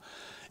from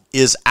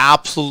is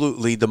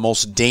absolutely the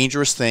most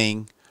dangerous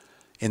thing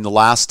in the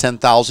last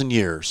 10,000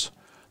 years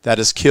that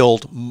has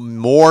killed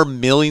more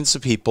millions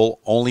of people,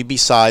 only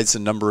besides the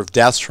number of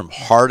deaths from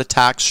heart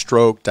attack,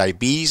 stroke,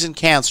 diabetes, and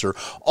cancer,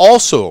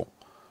 also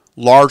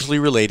largely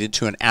related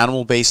to an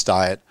animal-based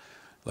diet.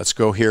 Let's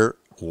go hear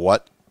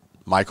what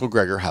Michael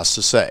Greger has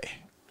to say.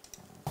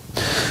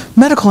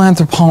 Medical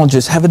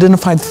anthropologists have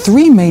identified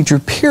 3 major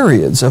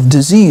periods of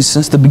disease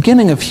since the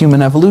beginning of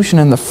human evolution,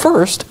 and the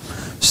first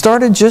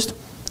started just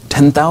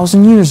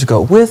 10,000 years ago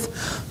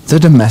with the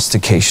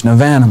domestication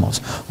of animals.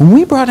 When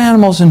we brought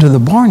animals into the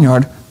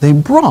barnyard, they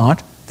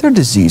brought their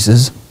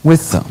diseases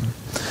with them.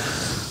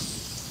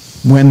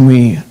 When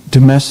we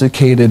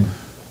domesticated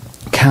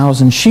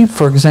cows and sheep,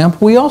 for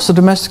example, we also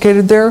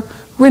domesticated their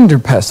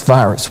rinderpest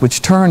virus,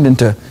 which turned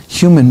into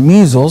human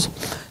measles,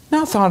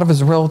 now thought of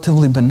as a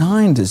relatively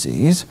benign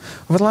disease.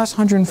 Over the last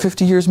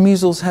 150 years,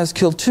 measles has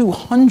killed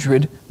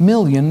 200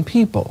 million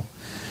people.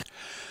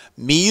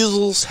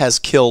 Measles has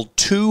killed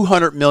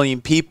 200 million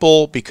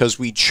people because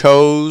we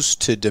chose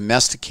to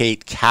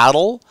domesticate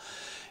cattle,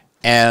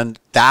 and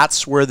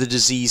that's where the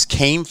disease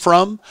came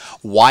from.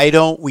 Why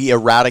don't we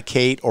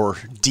eradicate or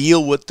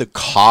deal with the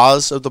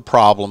cause of the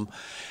problem?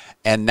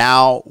 And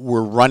now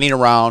we're running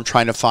around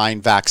trying to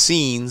find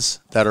vaccines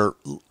that are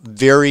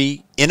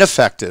very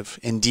ineffective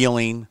in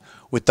dealing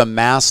with the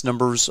mass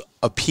numbers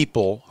of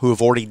people who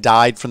have already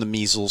died from the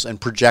measles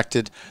and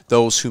projected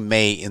those who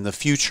may in the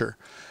future.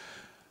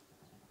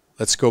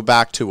 Let's go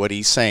back to what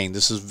he's saying.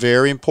 This is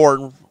very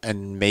important,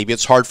 and maybe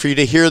it's hard for you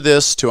to hear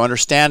this, to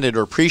understand it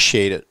or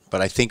appreciate it, but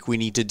I think we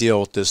need to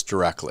deal with this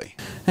directly.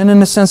 And in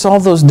a sense,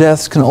 all those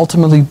deaths can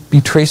ultimately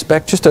be traced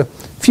back just a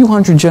few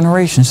hundred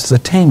generations to the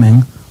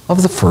taming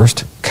of the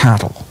first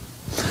cattle.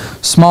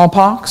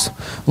 Smallpox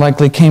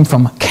likely came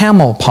from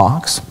camel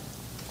pox.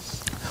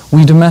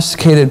 We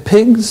domesticated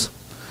pigs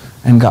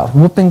and got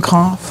whooping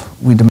cough.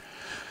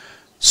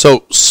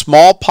 So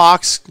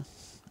smallpox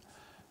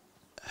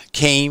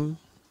came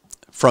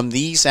from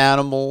these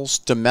animals.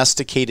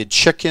 Domesticated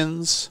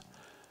chickens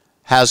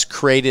has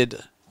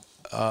created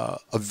a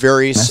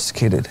very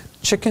domesticated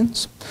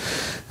chickens,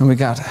 and we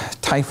got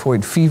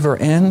typhoid fever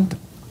and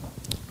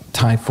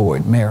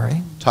typhoid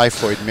Mary.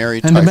 Typhoid Mary,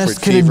 and typhoid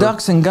domesticated fever.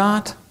 ducks and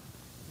got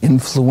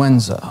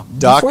influenza.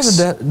 Ducks Before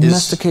the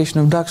domestication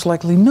of ducks,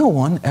 likely no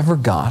one ever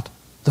got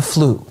the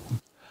flu.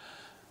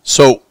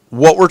 So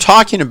what we're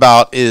talking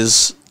about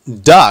is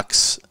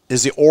ducks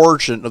is the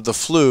origin of the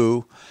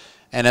flu,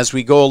 and as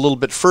we go a little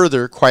bit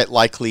further, quite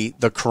likely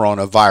the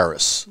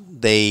coronavirus.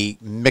 They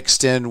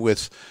mixed in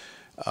with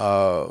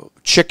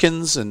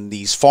chickens in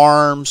these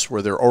farms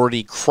where they're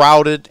already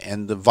crowded,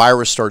 and the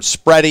virus starts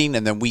spreading,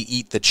 and then we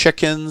eat the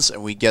chickens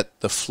and we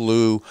get the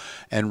flu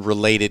and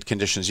related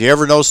conditions. You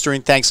ever notice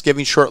during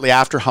Thanksgiving shortly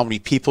after how many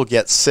people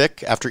get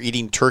sick after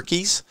eating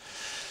turkeys?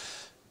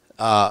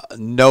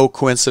 No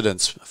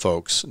coincidence,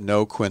 folks.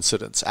 No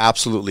coincidence.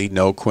 Absolutely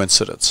no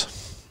coincidence.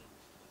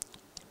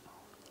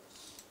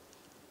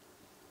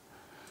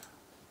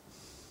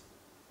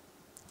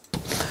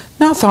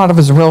 Now thought of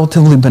as a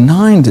relatively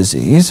benign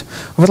disease,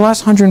 over the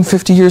last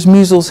 150 years,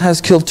 measles has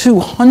killed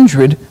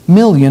 200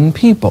 million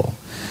people.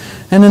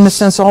 And in a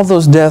sense, all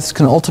those deaths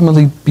can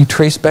ultimately be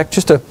traced back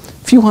just a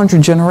few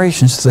hundred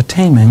generations to the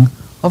taming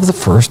of the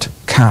first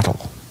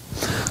cattle.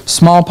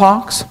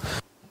 Smallpox.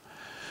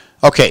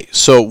 Okay,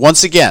 so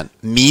once again,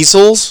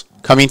 measles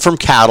coming from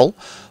cattle,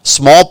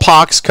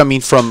 smallpox coming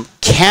from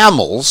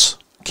camels,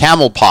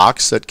 camel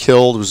pox that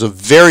killed, was a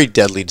very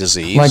deadly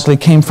disease. Likely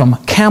came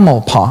from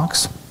camel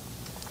pox.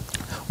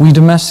 We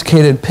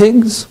domesticated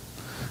pigs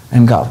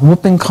and got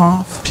whooping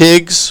cough.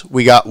 Pigs,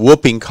 we got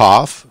whooping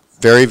cough,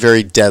 very,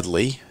 very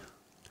deadly.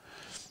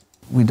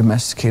 We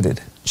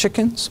domesticated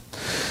chickens,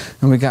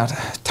 and we got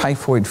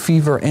typhoid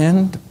fever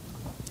and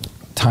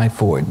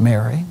typhoid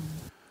Mary.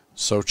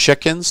 So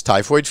chickens,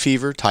 typhoid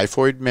fever,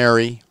 typhoid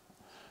Mary.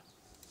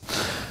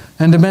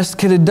 And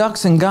domesticated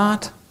ducks and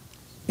got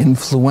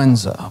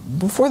influenza.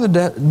 Before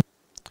the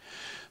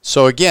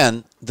So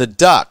again, the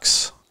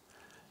ducks,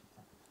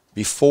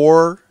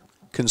 before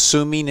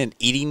consuming and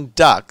eating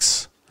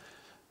ducks,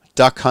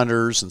 duck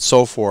hunters and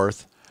so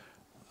forth,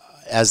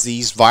 as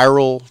these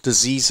viral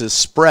diseases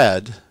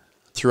spread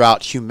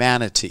throughout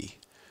humanity,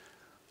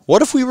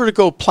 what if we were to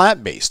go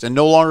plant-based and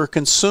no longer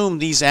consume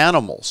these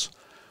animals?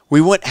 We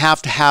wouldn't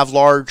have to have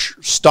large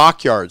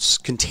stockyards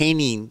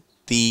containing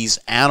these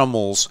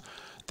animals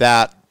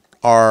that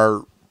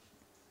are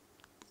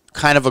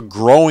kind of a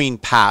growing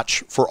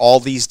patch for all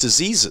these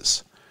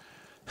diseases.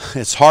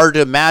 It's hard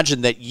to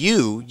imagine that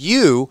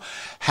you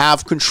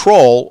have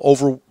control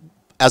over,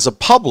 as a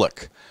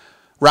public,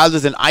 rather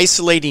than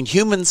isolating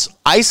humans,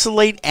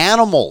 isolate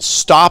animals.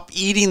 Stop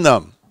eating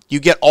them. You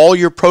get all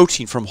your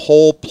protein from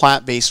whole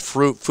plant-based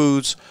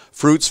fruits,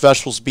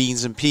 vegetables,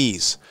 beans, and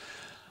peas.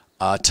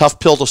 Tough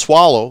pill to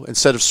swallow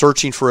instead of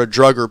searching for a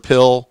drug or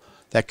pill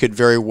that could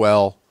very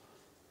well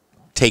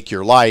take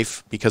your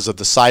life because of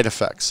the side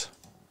effects.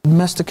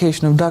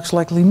 Domestication of ducks,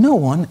 likely no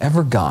one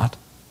ever got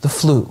the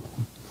flu.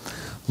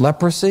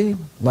 Leprosy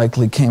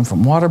likely came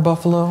from water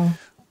buffalo.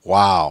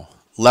 Wow,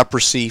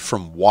 leprosy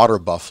from water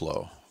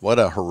buffalo. What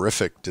a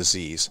horrific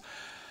disease.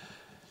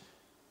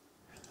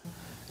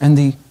 And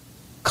the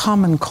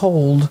common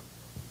cold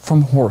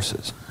from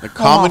horses. The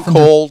common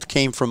cold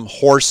came from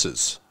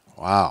horses.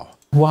 Wow.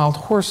 Wild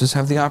horses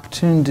have the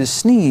opportunity to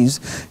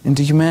sneeze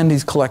into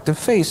humanity's collective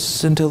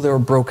face until they were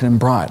broken and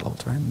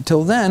bridled. Right?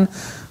 Until then,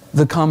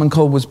 the common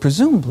cold was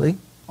presumably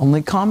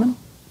only common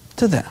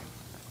to them.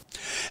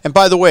 And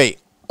by the way,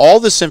 all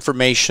this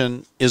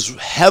information is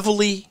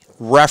heavily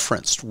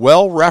referenced,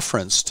 well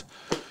referenced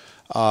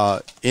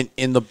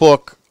in the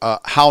book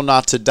How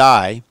Not to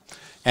Die,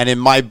 and in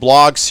my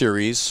blog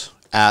series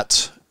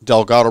at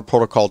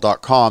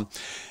DelgadoProtocol.com.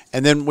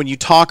 And then when you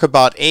talk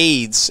about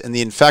AIDS and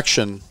the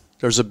infection,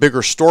 there's a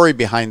bigger story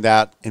behind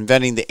that,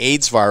 inventing the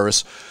AIDS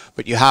virus,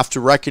 but you have to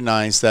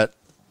recognize that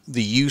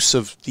the use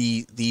of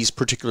these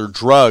particular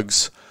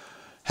drugs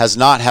has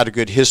not had a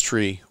good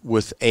history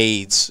with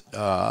AIDS.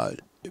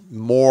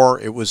 More,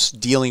 it was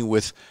dealing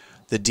with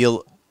the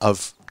deal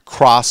of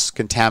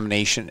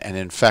cross-contamination and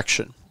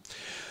infection.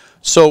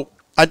 So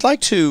I'd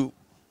like to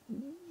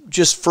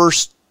just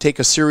first take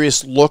a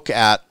serious look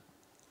at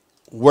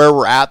where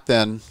we're at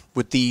then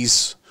with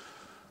these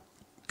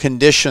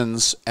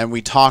conditions, and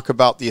we talk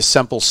about the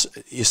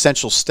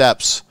essential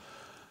steps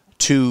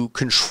to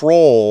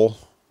control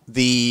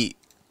the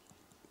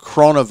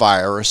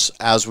coronavirus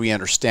as we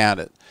understand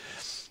it.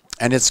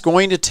 And it's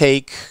going to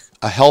take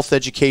a health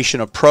education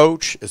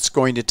approach. It's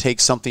going to take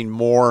something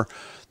more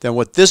than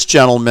what this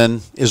gentleman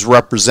is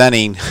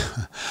representing.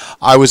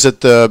 I was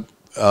at the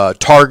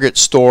Target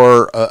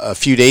store a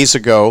few days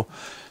ago,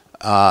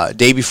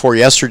 day before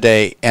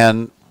yesterday,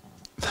 and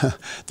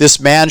this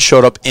man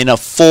showed up in a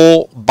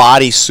full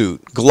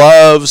bodysuit,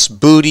 gloves,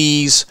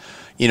 booties,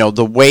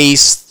 the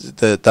waist,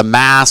 the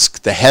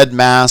mask, the head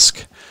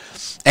mask.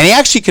 And he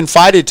actually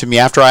confided to me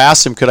after I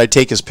asked him, could I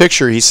take his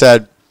picture? He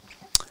said,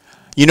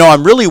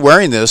 I'm really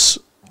wearing this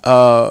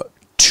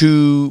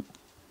to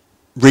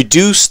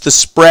reduce the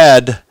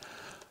spread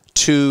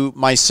to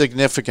my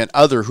significant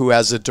other who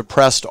has a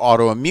depressed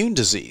autoimmune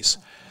disease.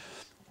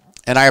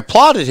 And I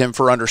applauded him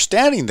for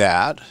understanding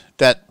that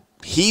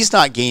he's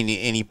not gaining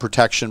any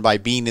protection by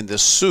being in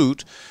this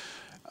suit,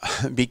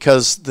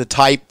 because the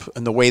type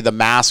and the way the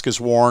mask is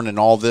worn and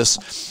all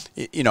this,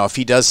 if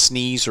he does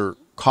sneeze or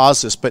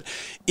cause this, but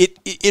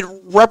it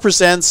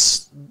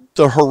represents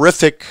the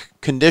horrific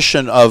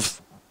condition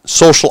of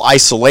social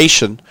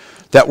isolation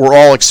that we're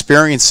all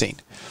experiencing.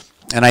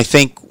 And I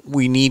think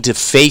we need to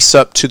face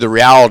up to the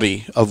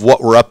reality of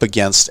what we're up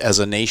against as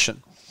a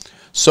nation.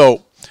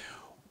 So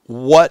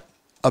what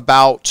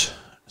about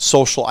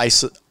social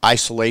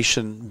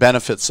isolation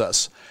benefits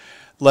us?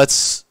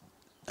 Let's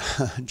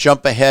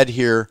jump ahead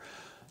here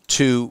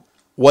to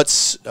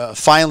what's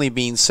finally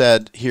being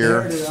said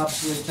here.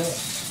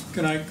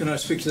 Can I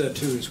speak to that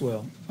too as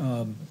well?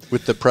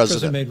 With the president. The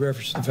president made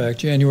reference to the fact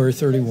January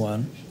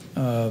 31,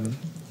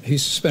 he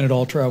suspended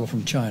all travel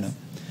from China.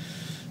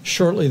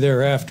 Shortly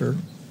thereafter,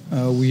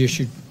 we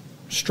issued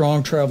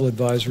strong travel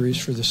advisories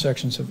for the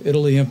sections of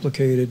Italy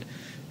implicated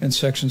and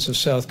sections of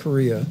South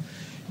Korea.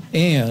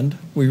 And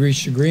we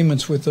reached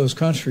agreements with those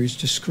countries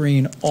to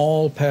screen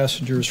all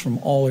passengers from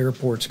all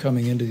airports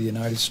coming into the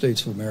United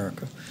States of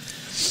America.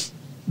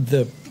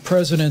 The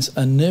president's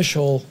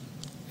initial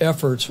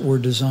efforts were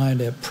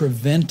designed at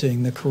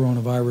preventing the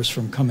coronavirus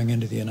from coming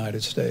into the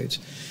United States.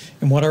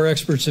 And what our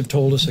experts have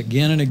told us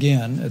again and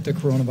again at the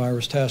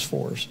Coronavirus Task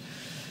Force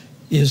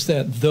is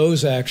that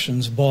those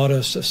actions bought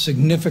us a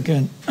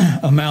significant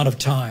amount of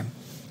time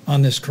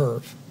on this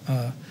curve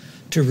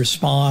to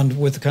respond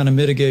with the kind of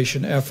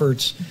mitigation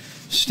efforts,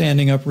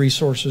 standing up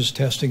resources,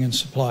 testing, and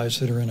supplies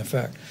that are in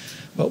effect.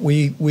 But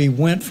we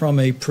went from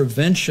a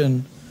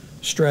prevention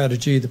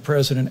strategy the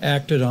president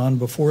acted on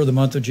before the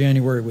month of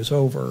January was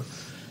over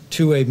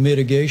to a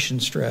mitigation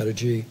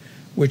strategy,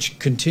 which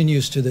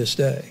continues to this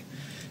day.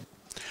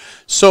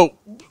 So,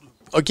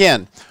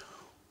 again,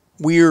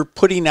 we're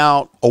putting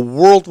out a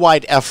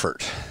worldwide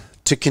effort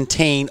to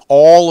contain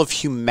all of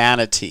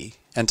humanity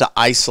and to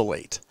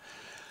isolate.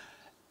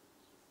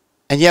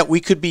 And yet we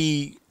could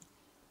be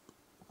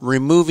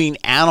removing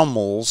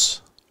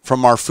animals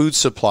from our food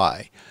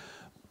supply,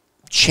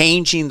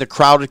 changing the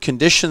crowded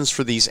conditions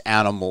for these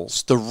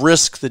animals, the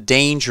risk, the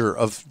danger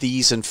of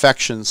these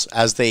infections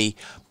as they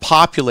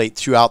populate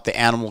throughout the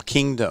animal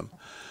kingdom.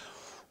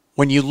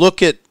 When you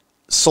look at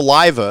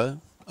saliva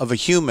of a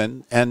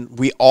human, and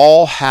we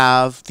all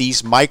have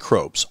these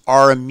microbes,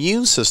 our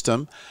immune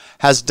system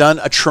has done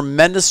a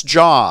tremendous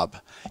job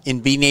in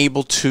being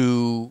able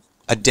to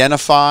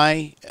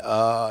identify,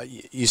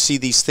 you see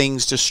these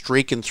things just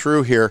streaking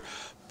through here,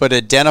 but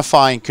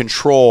identify and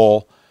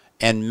control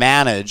and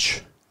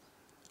manage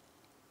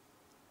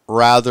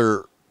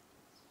rather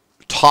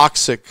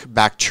toxic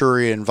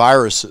bacteria and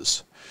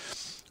viruses.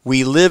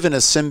 We live in a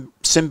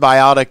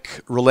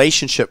symbiotic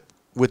relationship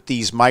with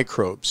these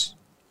microbes,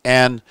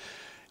 and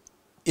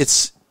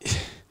it's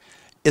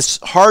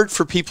hard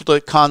for people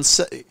to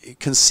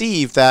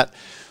conceive that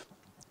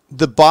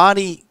the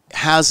body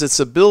has its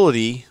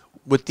ability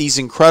with these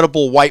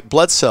incredible white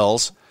blood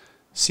cells,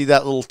 see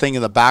that little thing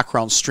in the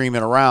background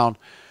streaming around,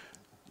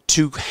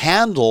 to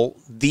handle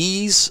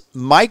these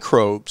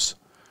microbes,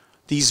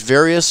 these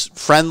various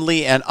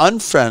friendly and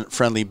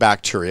unfriendly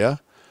bacteria,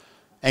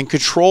 and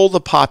control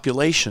the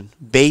population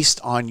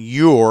based on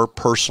your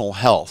personal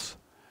health.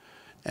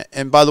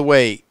 And by the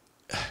way,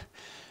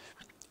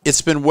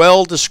 it's been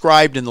well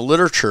described in the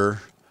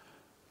literature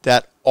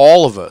that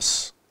all of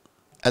us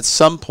at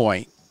some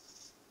point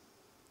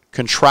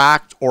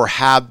contract or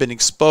have been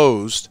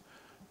exposed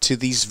to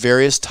these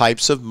various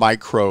types of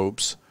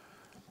microbes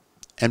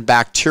and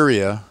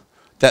bacteria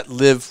that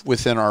live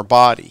within our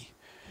body.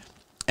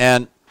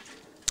 And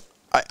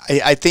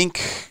I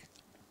think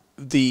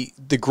the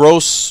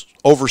gross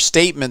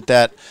overstatement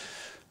that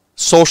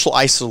social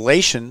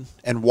isolation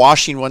and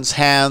washing one's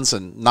hands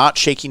and not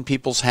shaking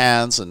people's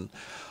hands and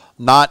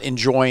not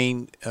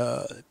enjoying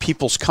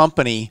people's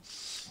company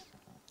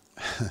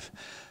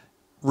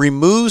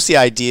removes the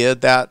idea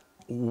that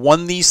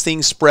when these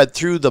things spread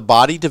through, the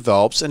body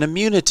develops an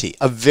immunity,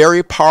 a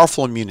very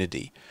powerful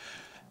immunity.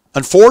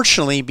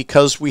 Unfortunately,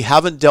 because we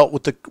haven't dealt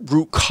with the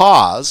root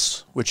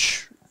cause,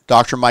 which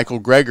Dr. Michael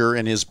Greger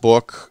in his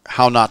book,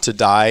 How Not to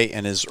Die,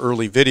 and his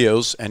early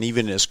videos, and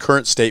even his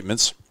current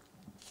statements,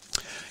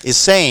 is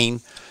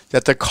saying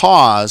that the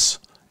cause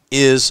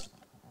is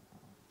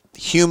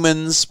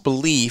humans'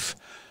 belief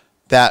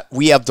that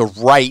we have the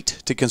right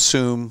to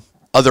consume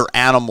other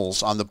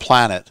animals on the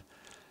planet.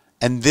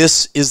 And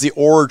this is the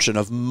origin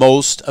of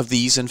most of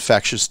these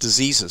infectious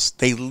diseases.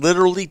 They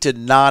literally did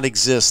not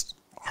exist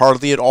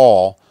hardly at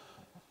all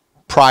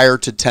prior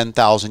to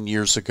 10,000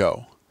 years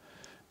ago.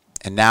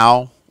 And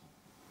now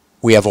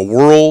we have a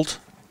world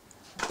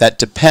that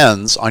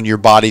depends on your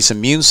body's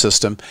immune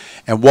system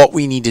and what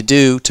we need to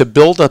do to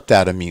build up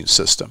that immune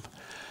system.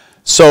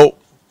 So,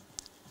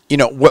 you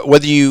know,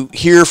 whether you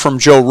hear from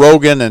Joe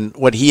Rogan and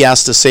what he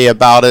has to say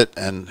about it,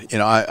 and, you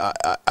know, I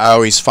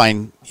always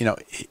find, you know,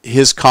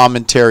 his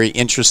commentary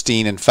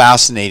interesting and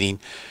fascinating.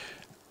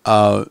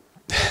 And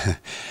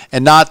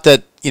not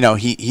that, you know,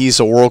 he's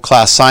a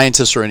world-class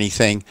scientist or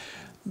anything,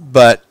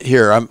 but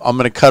here, I'm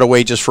going to cut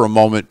away just for a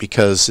moment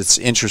because it's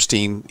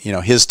interesting, you know,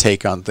 his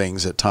take on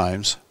things at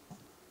times.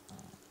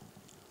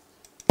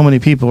 So many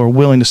people are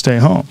willing to stay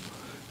home,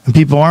 and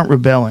people aren't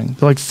rebelling.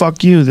 They're like,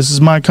 fuck you, this is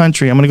my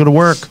country, I'm going to go to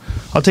work,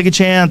 I'll take a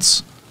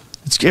chance,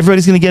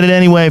 everybody's going to get it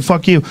anyway,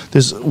 fuck you.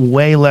 There's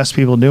way less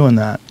people doing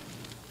that.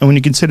 And when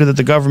you consider that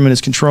the government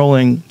is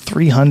controlling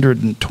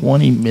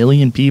 320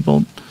 million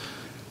people,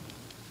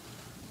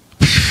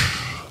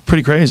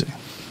 pretty crazy.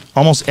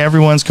 Almost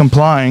everyone's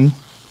complying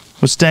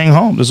with staying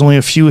home. There's only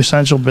a few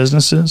essential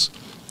businesses.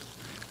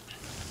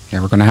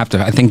 Yeah, we're going to have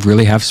to, I think,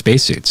 really have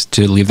spacesuits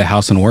to leave the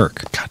house and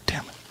work. God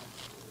damn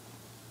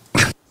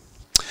it.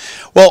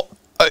 Well,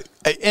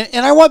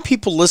 and I want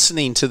people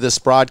listening to this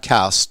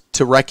broadcast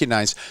to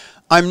recognize,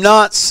 I'm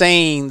not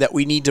saying that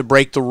we need to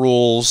break the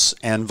rules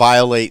and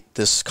violate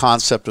this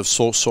concept of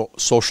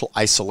social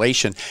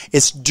isolation.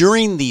 It's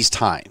during these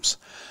times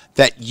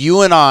that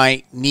you and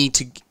I need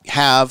to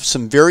have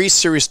some very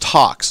serious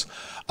talks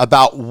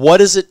about what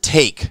does it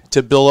take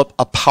to build up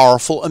a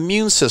powerful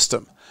immune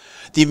system.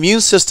 The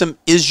immune system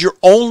is your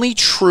only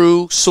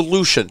true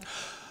solution.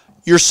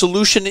 Your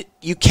solution,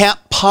 you can't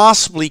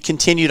possibly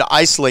continue to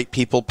isolate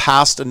people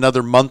past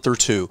another month or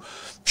two.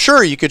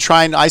 Sure, you could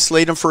try and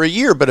isolate them for a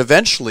year, but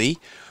eventually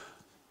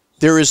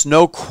there is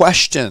no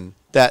question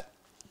that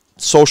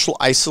social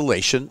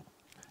isolation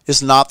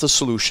is not the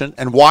solution.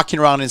 And walking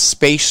around in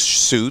space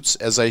suits,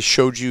 as I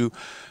showed you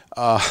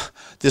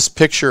this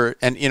picture,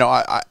 and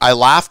I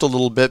laughed a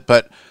little bit,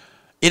 but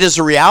it is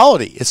a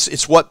reality.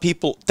 It's what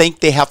people think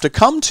they have to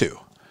come to.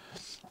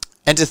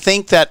 And to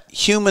think that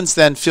humans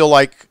then feel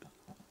like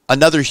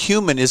another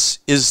human is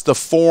the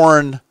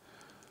foreign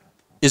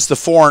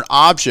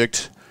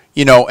object,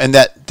 and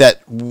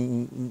that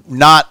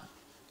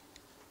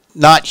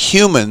not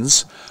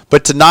humans,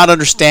 but to not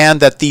understand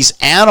that these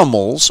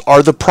animals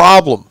are the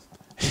problem.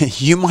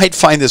 You might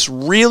find this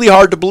really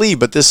hard to believe,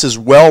 but this is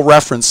well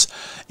referenced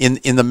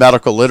in the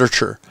medical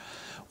literature.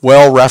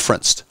 Well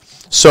referenced.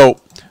 So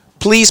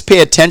please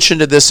pay attention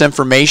to this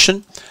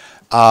information.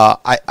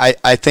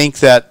 I think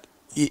that,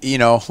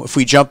 if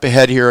we jump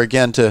ahead here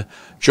again to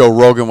Joe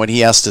Rogan, what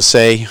he has to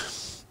say.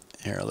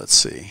 Here, let's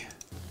see.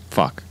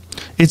 Fuck.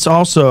 It's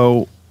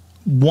also,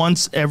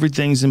 once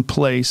everything's in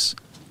place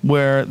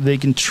where they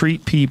can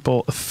treat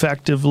people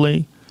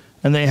effectively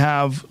and they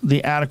have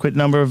the adequate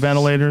number of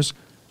ventilators,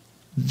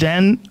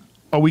 then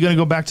are we going to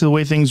go back to the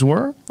way things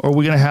were, or are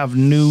we going to have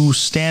new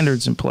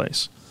standards in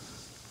place?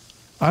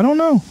 I don't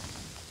know.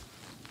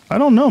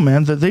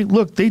 Man.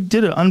 They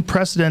did an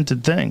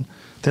unprecedented thing.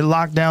 They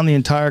locked down the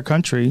entire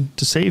country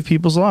to save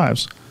people's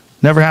lives.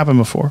 Never happened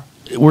before.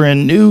 We're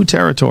in new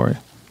territory.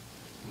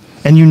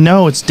 And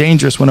it's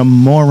dangerous when a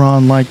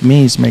moron like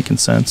me is making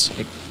sense.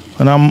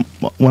 When I'm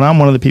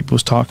one of the people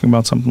who's talking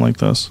about something like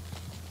this.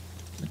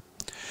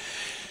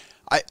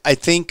 I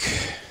think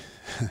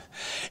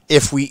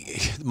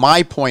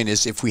my point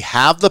is, if we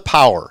have the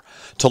power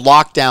to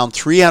lock down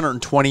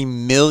 320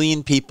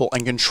 million people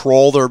and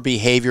control their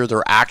behavior,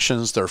 their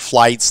actions, their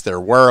flights, their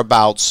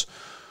whereabouts,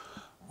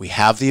 we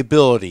have the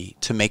ability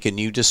to make a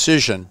new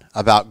decision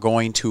about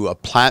going to a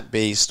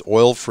plant-based,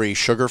 oil-free,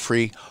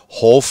 sugar-free,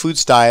 whole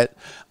foods diet.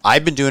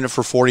 I've been doing it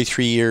for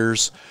 43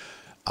 years.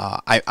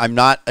 I'm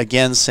not,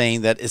 again,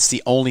 saying that it's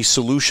the only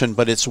solution,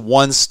 but it's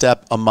one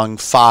step among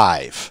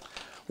five.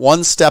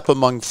 One step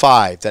among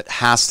five that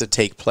has to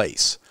take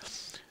place.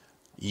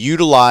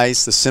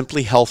 Utilize the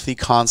Simply Healthy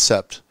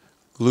concept.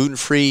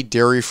 Gluten-free,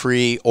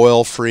 dairy-free,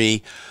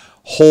 oil-free,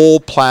 whole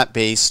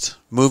plant-based,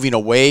 moving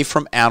away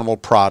from animal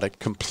product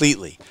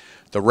completely.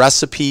 The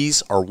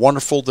recipes are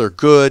wonderful. They're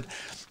good.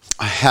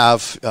 I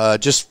have,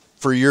 just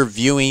for your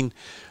viewing,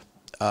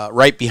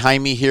 right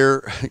behind me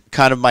here,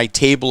 kind of my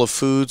table of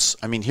foods.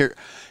 I mean,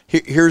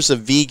 here's a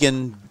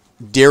vegan,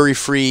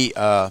 dairy-free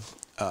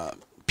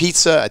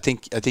pizza. I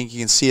think you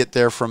can see it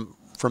there from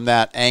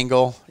that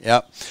angle.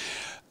 Yep.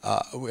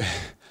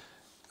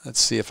 Let's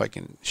see if I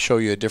can show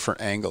you a different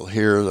angle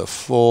here. The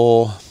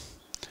full.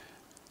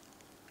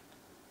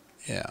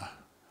 Yeah.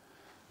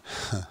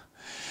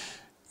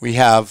 We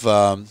have,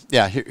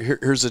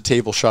 here's a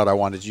table shot I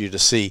wanted you to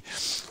see.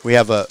 We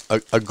have a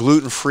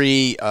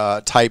gluten-free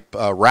type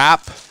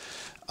wrap.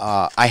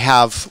 I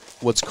have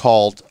what's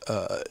called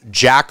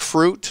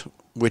jackfruit,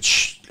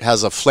 which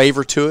has a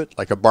flavor to it,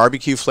 like a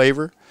barbecue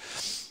flavor.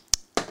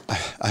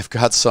 I've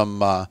got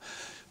some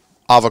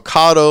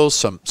avocado,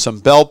 some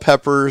bell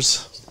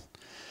peppers,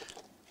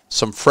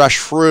 some fresh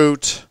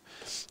fruit.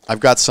 I've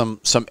got some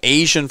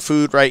Asian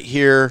food right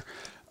here.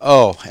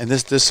 Oh, and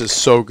this is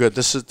so good.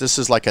 This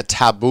is like a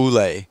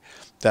tabbouleh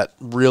that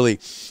really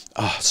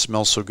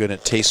smells so good.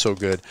 It tastes so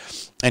good.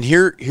 And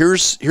here's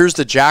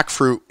the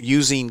jackfruit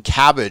using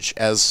cabbage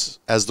as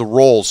the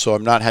roll, so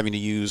I'm not having to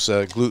use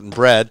gluten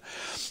bread.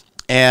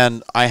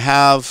 And I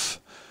have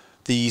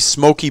the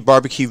smoky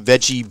barbecue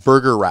veggie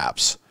burger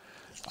wraps.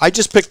 I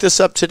just picked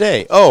this up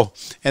today. Oh,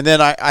 and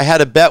then I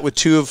had a bet with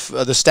two of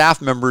the staff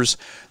members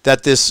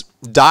that this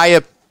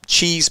Daiya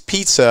cheese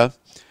pizza,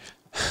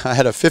 I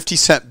had a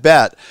 50-cent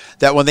bet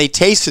that when they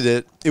tasted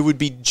it, it would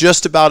be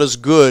just about as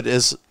good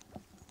as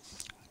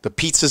the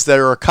pizzas that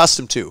are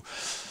accustomed to.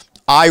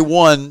 I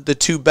won the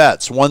two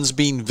bets. One's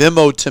being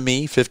Venmoed to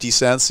me, 50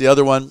 cents. The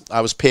other one, I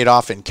was paid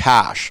off in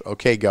cash.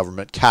 Okay,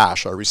 government,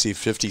 cash. I received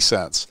 50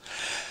 cents.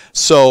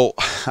 So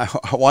I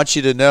want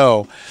you to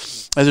know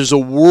that there's a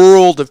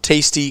world of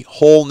tasty,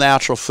 whole,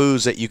 natural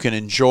foods that you can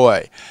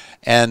enjoy.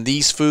 And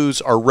these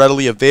foods are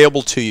readily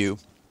available to you.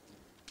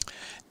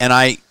 And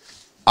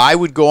I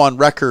would go on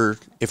record,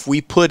 if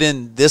we put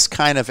in this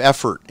kind of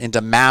effort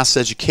into mass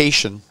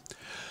education,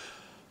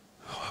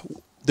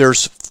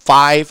 there's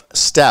 5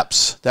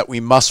 steps that we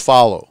must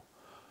follow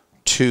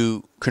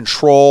to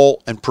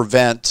control and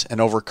prevent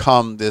and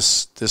overcome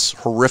this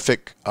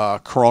horrific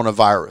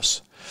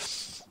coronavirus.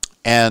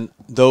 And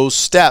those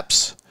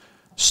steps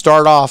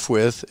start off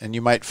with, and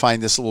you might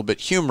find this a little bit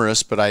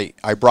humorous, but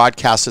I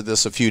broadcasted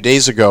this a few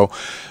days ago,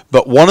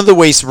 but one of the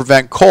ways to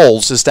prevent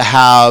colds is to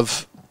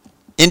have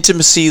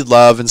intimacy,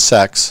 love, and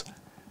sex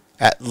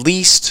at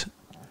least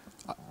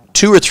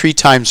 2 or 3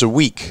 times a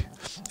week.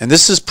 And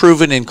this is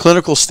proven in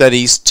clinical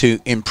studies to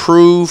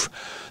improve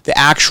the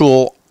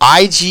actual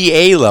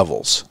IgA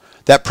levels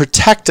that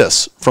protect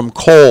us from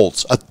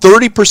colds, a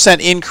 30%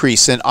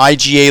 increase in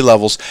IgA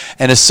levels,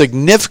 and a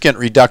significant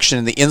reduction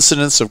in the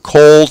incidence of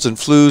colds and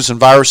flus and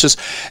viruses.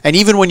 And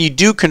even when you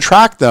do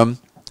contract them,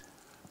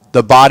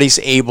 the body's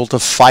able to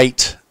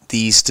fight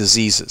these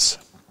diseases.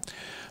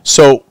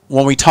 So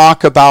when we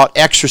talk about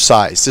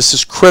exercise, this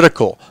is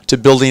critical to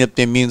building up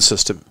the immune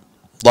system.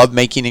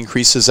 Lovemaking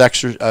increases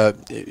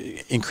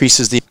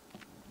the.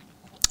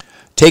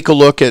 Take a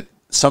look at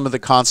some of the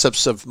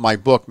concepts of my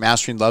book,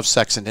 Mastering Love,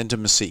 Sex, and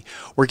Intimacy.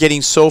 We're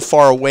getting so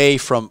far away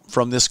from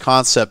this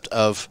concept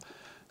of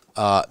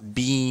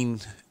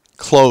being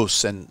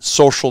close and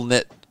social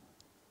knit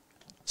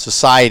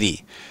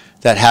society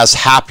that has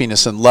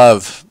happiness and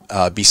love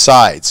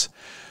besides.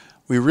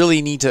 We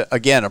really need to,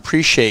 again,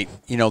 appreciate,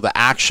 the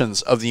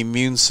actions of the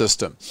immune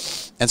system.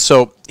 And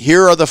so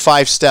here are the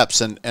 5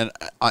 steps, and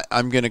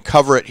I'm going to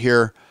cover it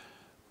here,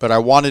 but I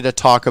wanted to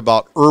talk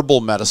about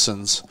herbal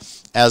medicines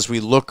as we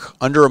look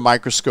under a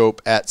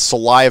microscope at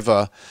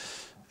saliva,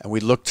 and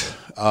we looked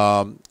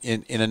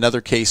in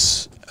another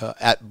case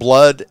at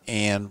blood,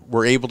 and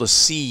we're able to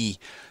see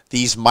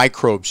these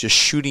microbes just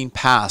shooting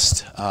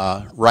past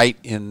right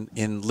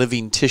in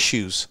living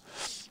tissues.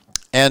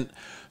 And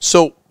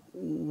so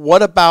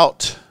what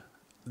about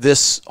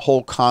this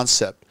whole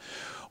concept?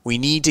 We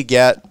need to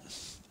get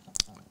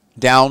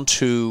down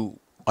to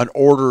an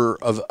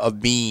order of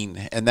being,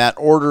 and that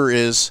order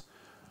is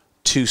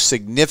to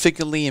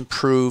significantly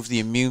improve the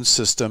immune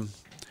system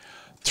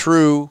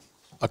through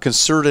a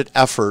concerted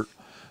effort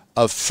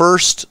of,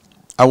 first,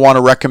 I want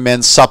to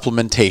recommend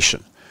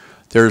supplementation.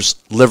 There's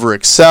Liver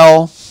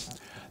Excel,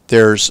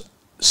 there's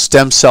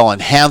Stem Cell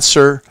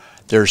Enhancer,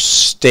 there's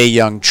Stay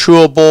Young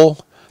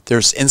Chewable,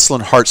 there's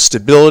Insulin Heart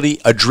Stability,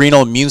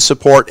 Adrenal Immune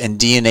Support, and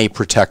DNA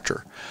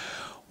Protector.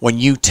 When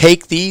you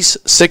take these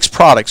 6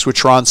 products,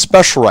 which are on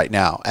special right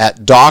now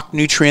at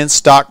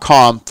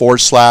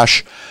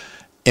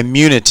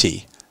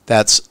docnutrients.com/immunity,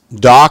 that's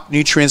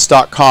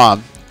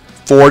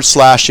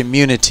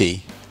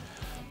docnutrients.com/immunity,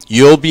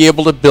 you'll be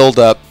able to build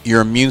up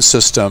your immune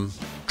system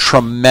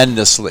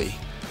tremendously.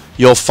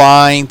 You'll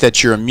find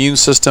that your immune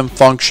system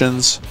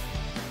functions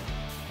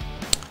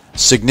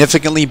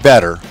significantly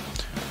better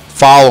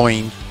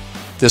following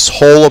this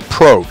whole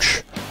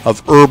approach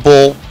of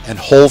herbal and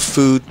whole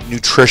food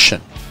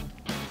nutrition.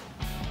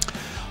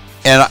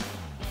 And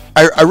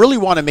I really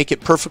want to make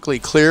it perfectly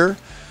clear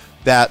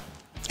that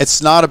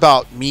it's not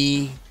about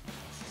me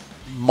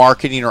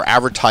marketing or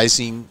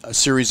advertising a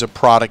series of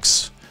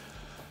products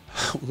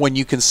when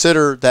you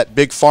consider that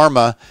Big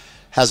Pharma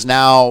has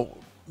now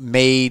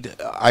made,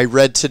 I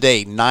read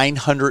today,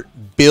 $900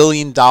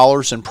 billion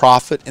in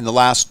profit in the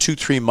last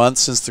 2-3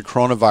 months since the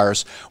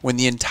coronavirus, when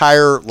the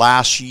entire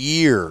last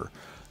year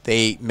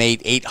they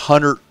made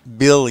 $800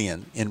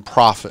 billion in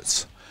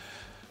profits.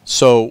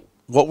 So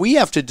what we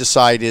have to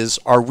decide is,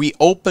 are we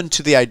open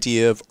to the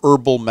idea of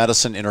herbal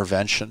medicine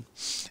intervention?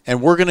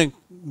 And we're going to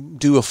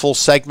do a full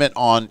segment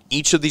on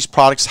each of these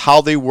products, how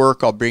they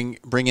work. I'll bring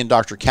in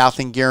Dr.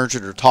 Kathleen Geringer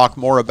to talk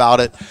more about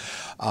it.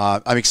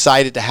 I'm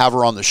excited to have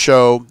her on the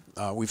show.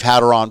 We've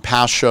had her on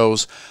past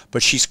shows,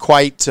 but she's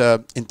quite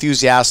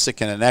enthusiastic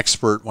and an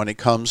expert when it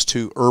comes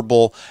to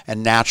herbal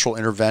and natural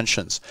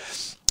interventions.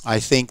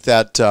 I think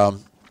that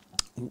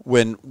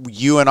when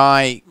you and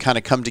I kind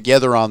of come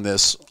together on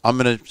this, I'm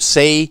going to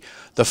say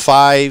the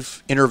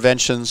 5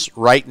 interventions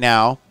right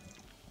now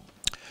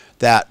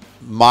that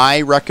my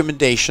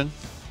recommendation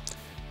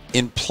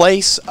in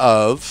place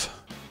of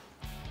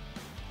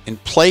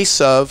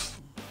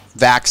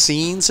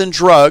vaccines and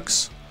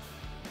drugs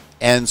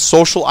and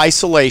social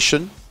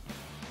isolation,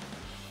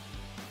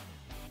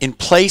 in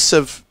place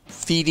of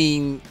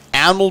feeding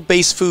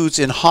animal-based foods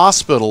in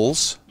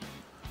hospitals,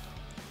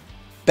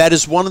 that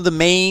is one of the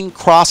main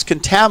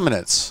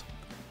cross-contaminants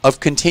of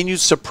continued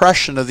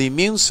suppression of the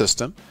immune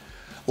system.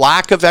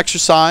 Lack of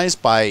exercise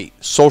by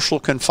social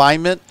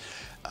confinement.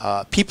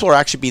 People are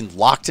actually being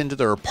locked into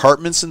their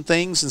apartments and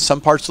things in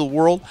some parts of the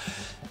world.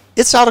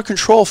 It's out of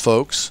control,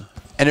 folks,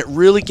 and it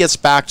really gets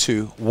back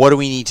to what do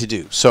we need to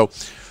do. So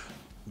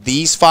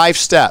these 5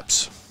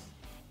 steps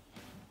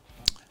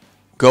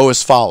go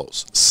as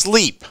follows.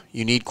 Sleep.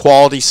 You need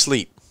quality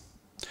sleep.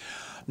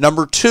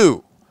 Number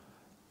 2,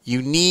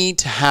 you need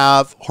to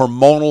have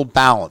hormonal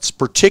balance,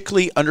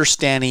 particularly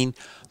understanding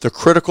the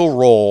critical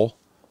role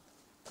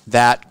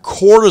that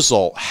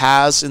cortisol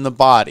has in the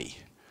body.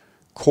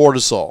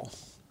 Cortisol.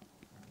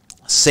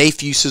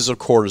 Safe uses of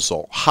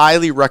cortisol.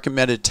 Highly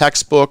recommended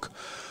textbook,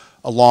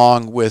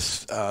 along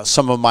with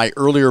some of my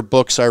earlier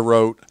books I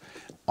wrote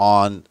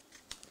on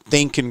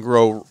Think and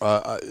Grow,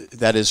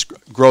 that is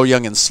Grow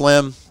Young and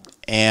Slim.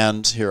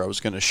 And here, I was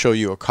going to show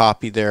you a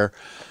copy there.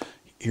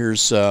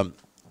 Here's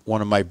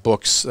one of my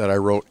books that I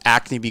wrote,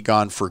 Acne Be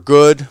Gone for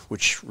Good,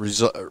 which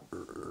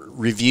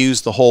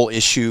reviews the whole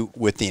issue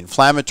with the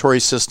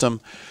inflammatory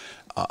system.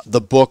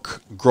 The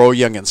book Grow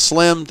Young and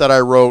Slim that I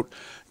wrote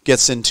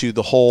gets into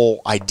the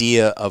whole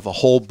idea of a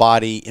whole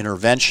body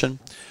intervention.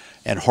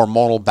 and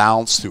hormonal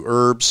balance through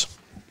herbs.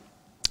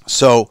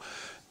 So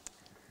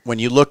when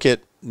you look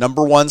at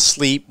number 1,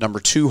 sleep, number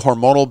 2,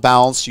 hormonal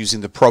balance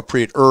using the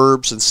appropriate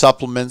herbs and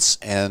supplements,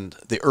 and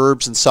the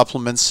herbs and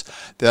supplements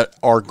that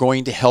are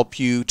going to help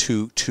you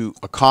to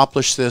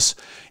accomplish this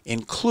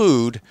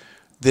include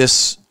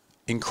this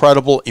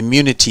incredible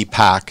immunity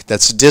pack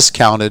that's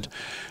discounted,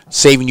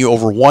 saving you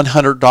over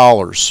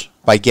 $100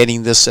 by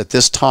getting this at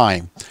this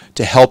time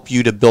to help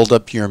you to build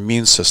up your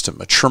immune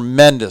system. A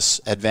tremendous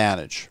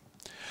advantage.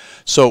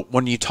 So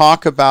when you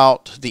talk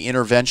about the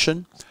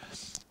intervention,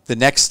 the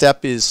next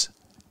step is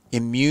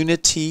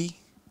immunity,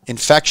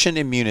 infection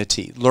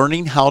immunity,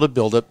 learning how to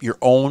build up your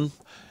own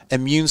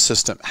immune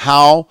system,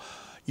 how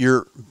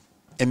your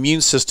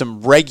immune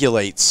system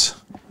regulates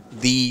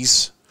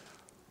these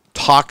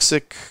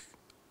toxic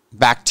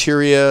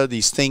bacteria,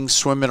 these things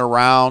swimming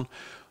around.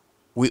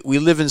 We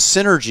live in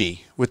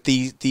synergy with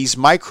these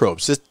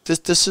microbes.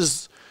 This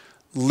is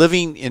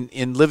living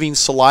in living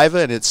saliva,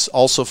 and it's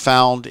also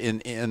found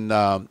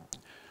in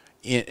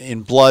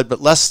blood,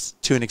 but less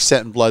to an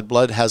extent in blood.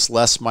 Blood has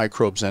less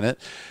microbes in it.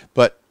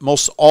 But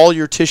most all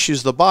your tissues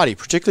of the body,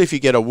 particularly if you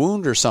get a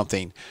wound or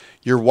something,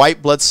 your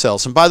white blood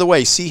cells. And by the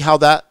way, see how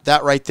that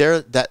right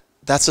there,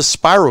 that's a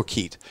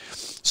spirochete.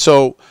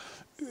 So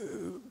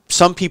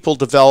some people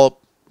develop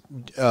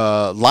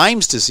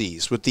Lyme's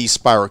disease with these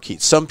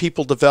spirochetes. Some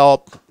people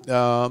develop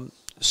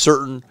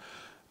certain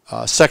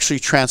sexually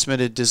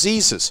transmitted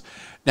diseases.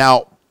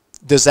 Now,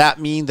 does that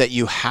mean that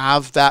you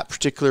have that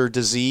particular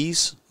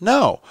disease?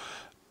 No,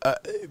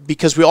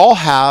 because we all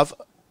have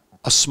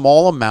a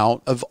small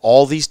amount of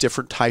all these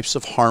different types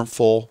of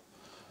harmful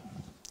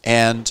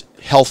and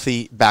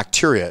healthy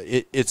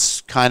bacteria.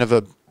 It's kind of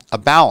a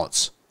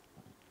balance.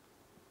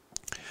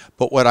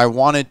 But what I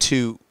wanted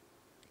to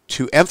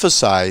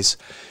emphasize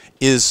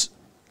is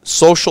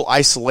social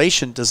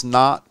isolation does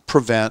not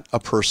prevent a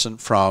person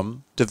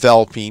from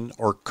developing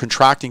or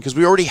contracting, because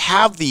we already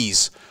have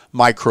these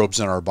microbes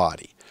in our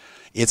body.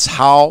 It's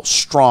how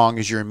strong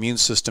is your immune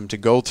system to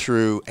go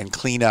through and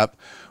clean up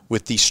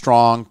with these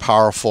strong,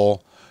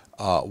 powerful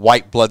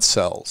white blood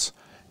cells.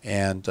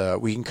 And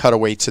we can cut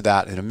away to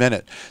that in a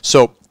minute.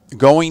 So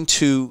going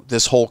to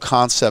this whole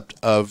concept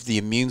of the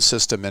immune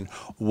system and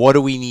what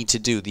do we need to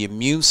do? The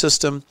immune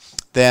system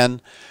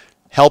then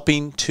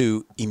helping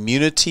to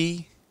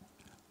immunity,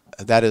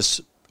 that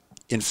is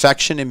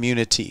infection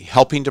immunity,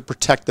 helping to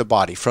protect the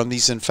body from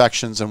these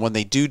infections, and when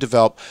they do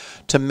develop,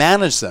 to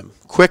manage them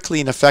quickly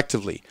and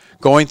effectively,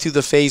 going through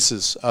the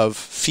phases of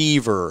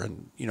fever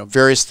and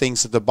various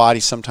things that the body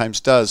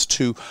sometimes does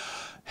to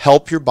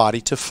help your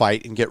body to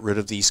fight and get rid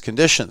of these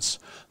conditions.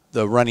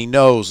 The runny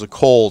nose, the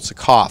colds, the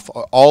cough,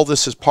 all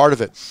this is part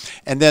of it.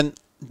 And then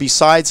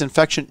besides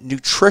infection,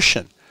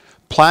 nutrition.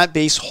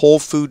 Plant-based whole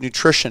food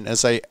nutrition,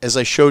 as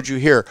I showed you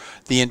here,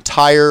 the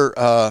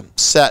entire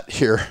set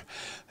here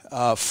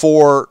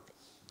for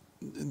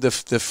the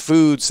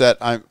foods that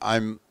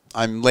I'm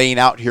laying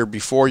out here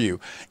before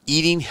you.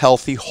 Eating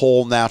healthy,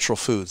 whole, natural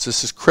foods.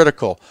 This is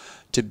critical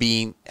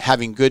to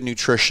having good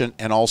nutrition,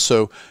 and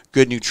also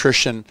good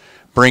nutrition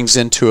brings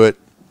into it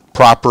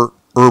proper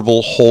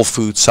herbal whole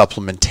food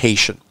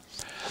supplementation.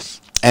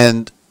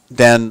 And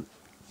then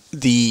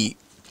the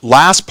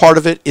last part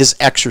of it is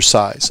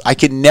exercise. I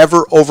can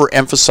never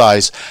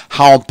overemphasize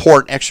how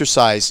important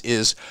exercise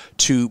is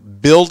to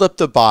build up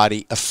the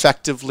body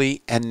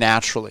effectively and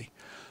naturally.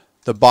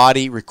 The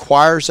body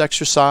requires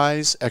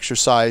exercise.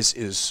 Exercise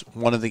is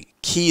one of the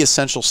key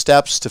essential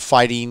steps to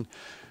fighting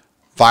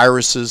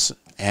viruses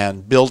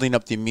and building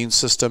up the immune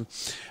system,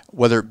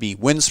 whether it be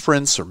wind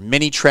sprints or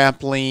mini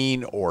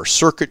trampoline or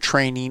circuit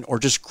training or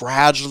just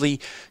gradually,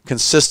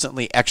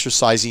 consistently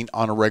exercising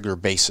on a regular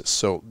basis.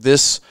 So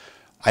this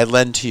I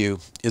lend to you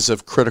is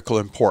of critical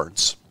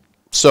importance.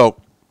 So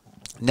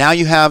now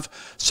you have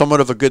somewhat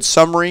of a good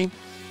summary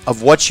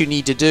of what you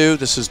need to do.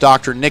 This is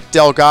Dr. Nick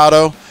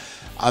Delgado.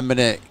 I'm going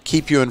to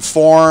keep you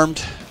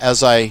informed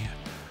as I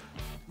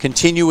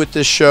continue with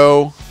this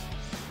show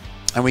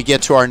and we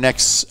get to our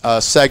next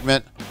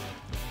segment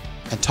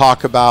and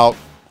talk about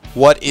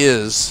what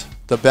is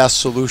the best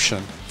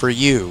solution for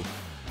you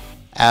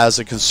as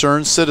a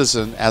concerned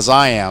citizen, as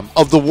I am,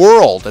 of the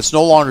world. It's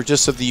no longer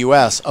just of the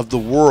U.S., of the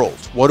world.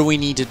 What do we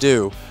need to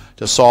do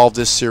to solve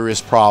this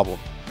serious problem?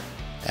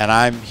 And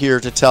I'm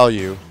here to tell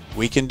you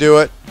we can do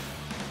it.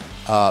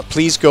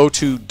 Please go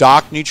to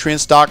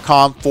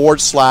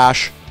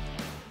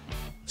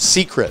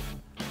docnutrients.com/secret.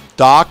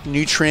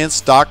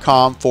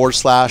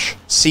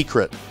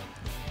 docnutrients.com/secret.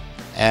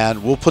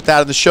 And we'll put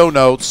that in the show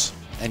notes,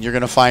 and you're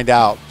going to find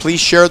out.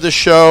 Please share this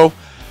show.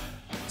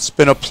 It's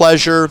been a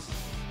pleasure.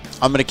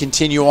 I'm going to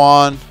continue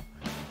on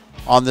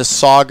this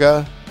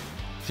saga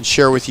and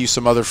share with you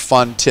some other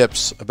fun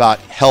tips about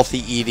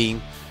healthy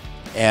eating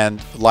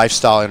and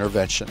lifestyle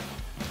intervention.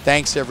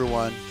 Thanks,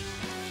 everyone.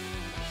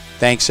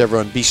 Thanks,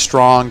 everyone. Be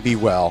strong, be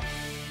well.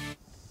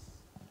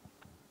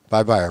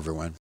 Bye-bye,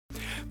 everyone.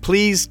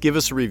 Please give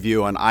us a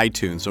review on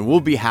iTunes, and we'll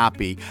be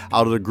happy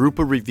out of the group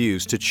of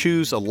reviews to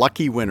choose a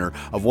lucky winner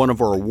of one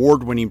of our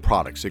award-winning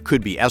products. It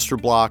could be Ester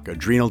Block,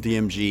 Adrenal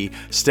DMG,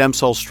 Stem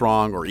Cell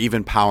Strong, or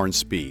even Power and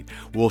Speed.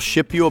 We'll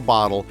ship you a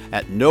bottle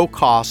at no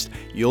cost.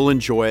 You'll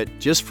enjoy it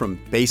just from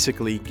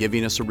basically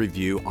giving us a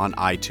review on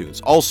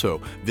iTunes.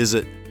 Also,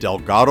 visit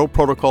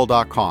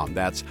DelgadoProtocol.com.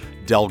 That's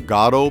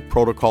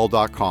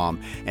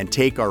DelgadoProtocol.com, and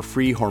take our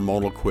free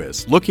hormonal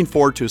quiz. Looking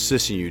forward to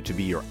assisting you to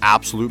be your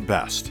absolute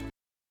best.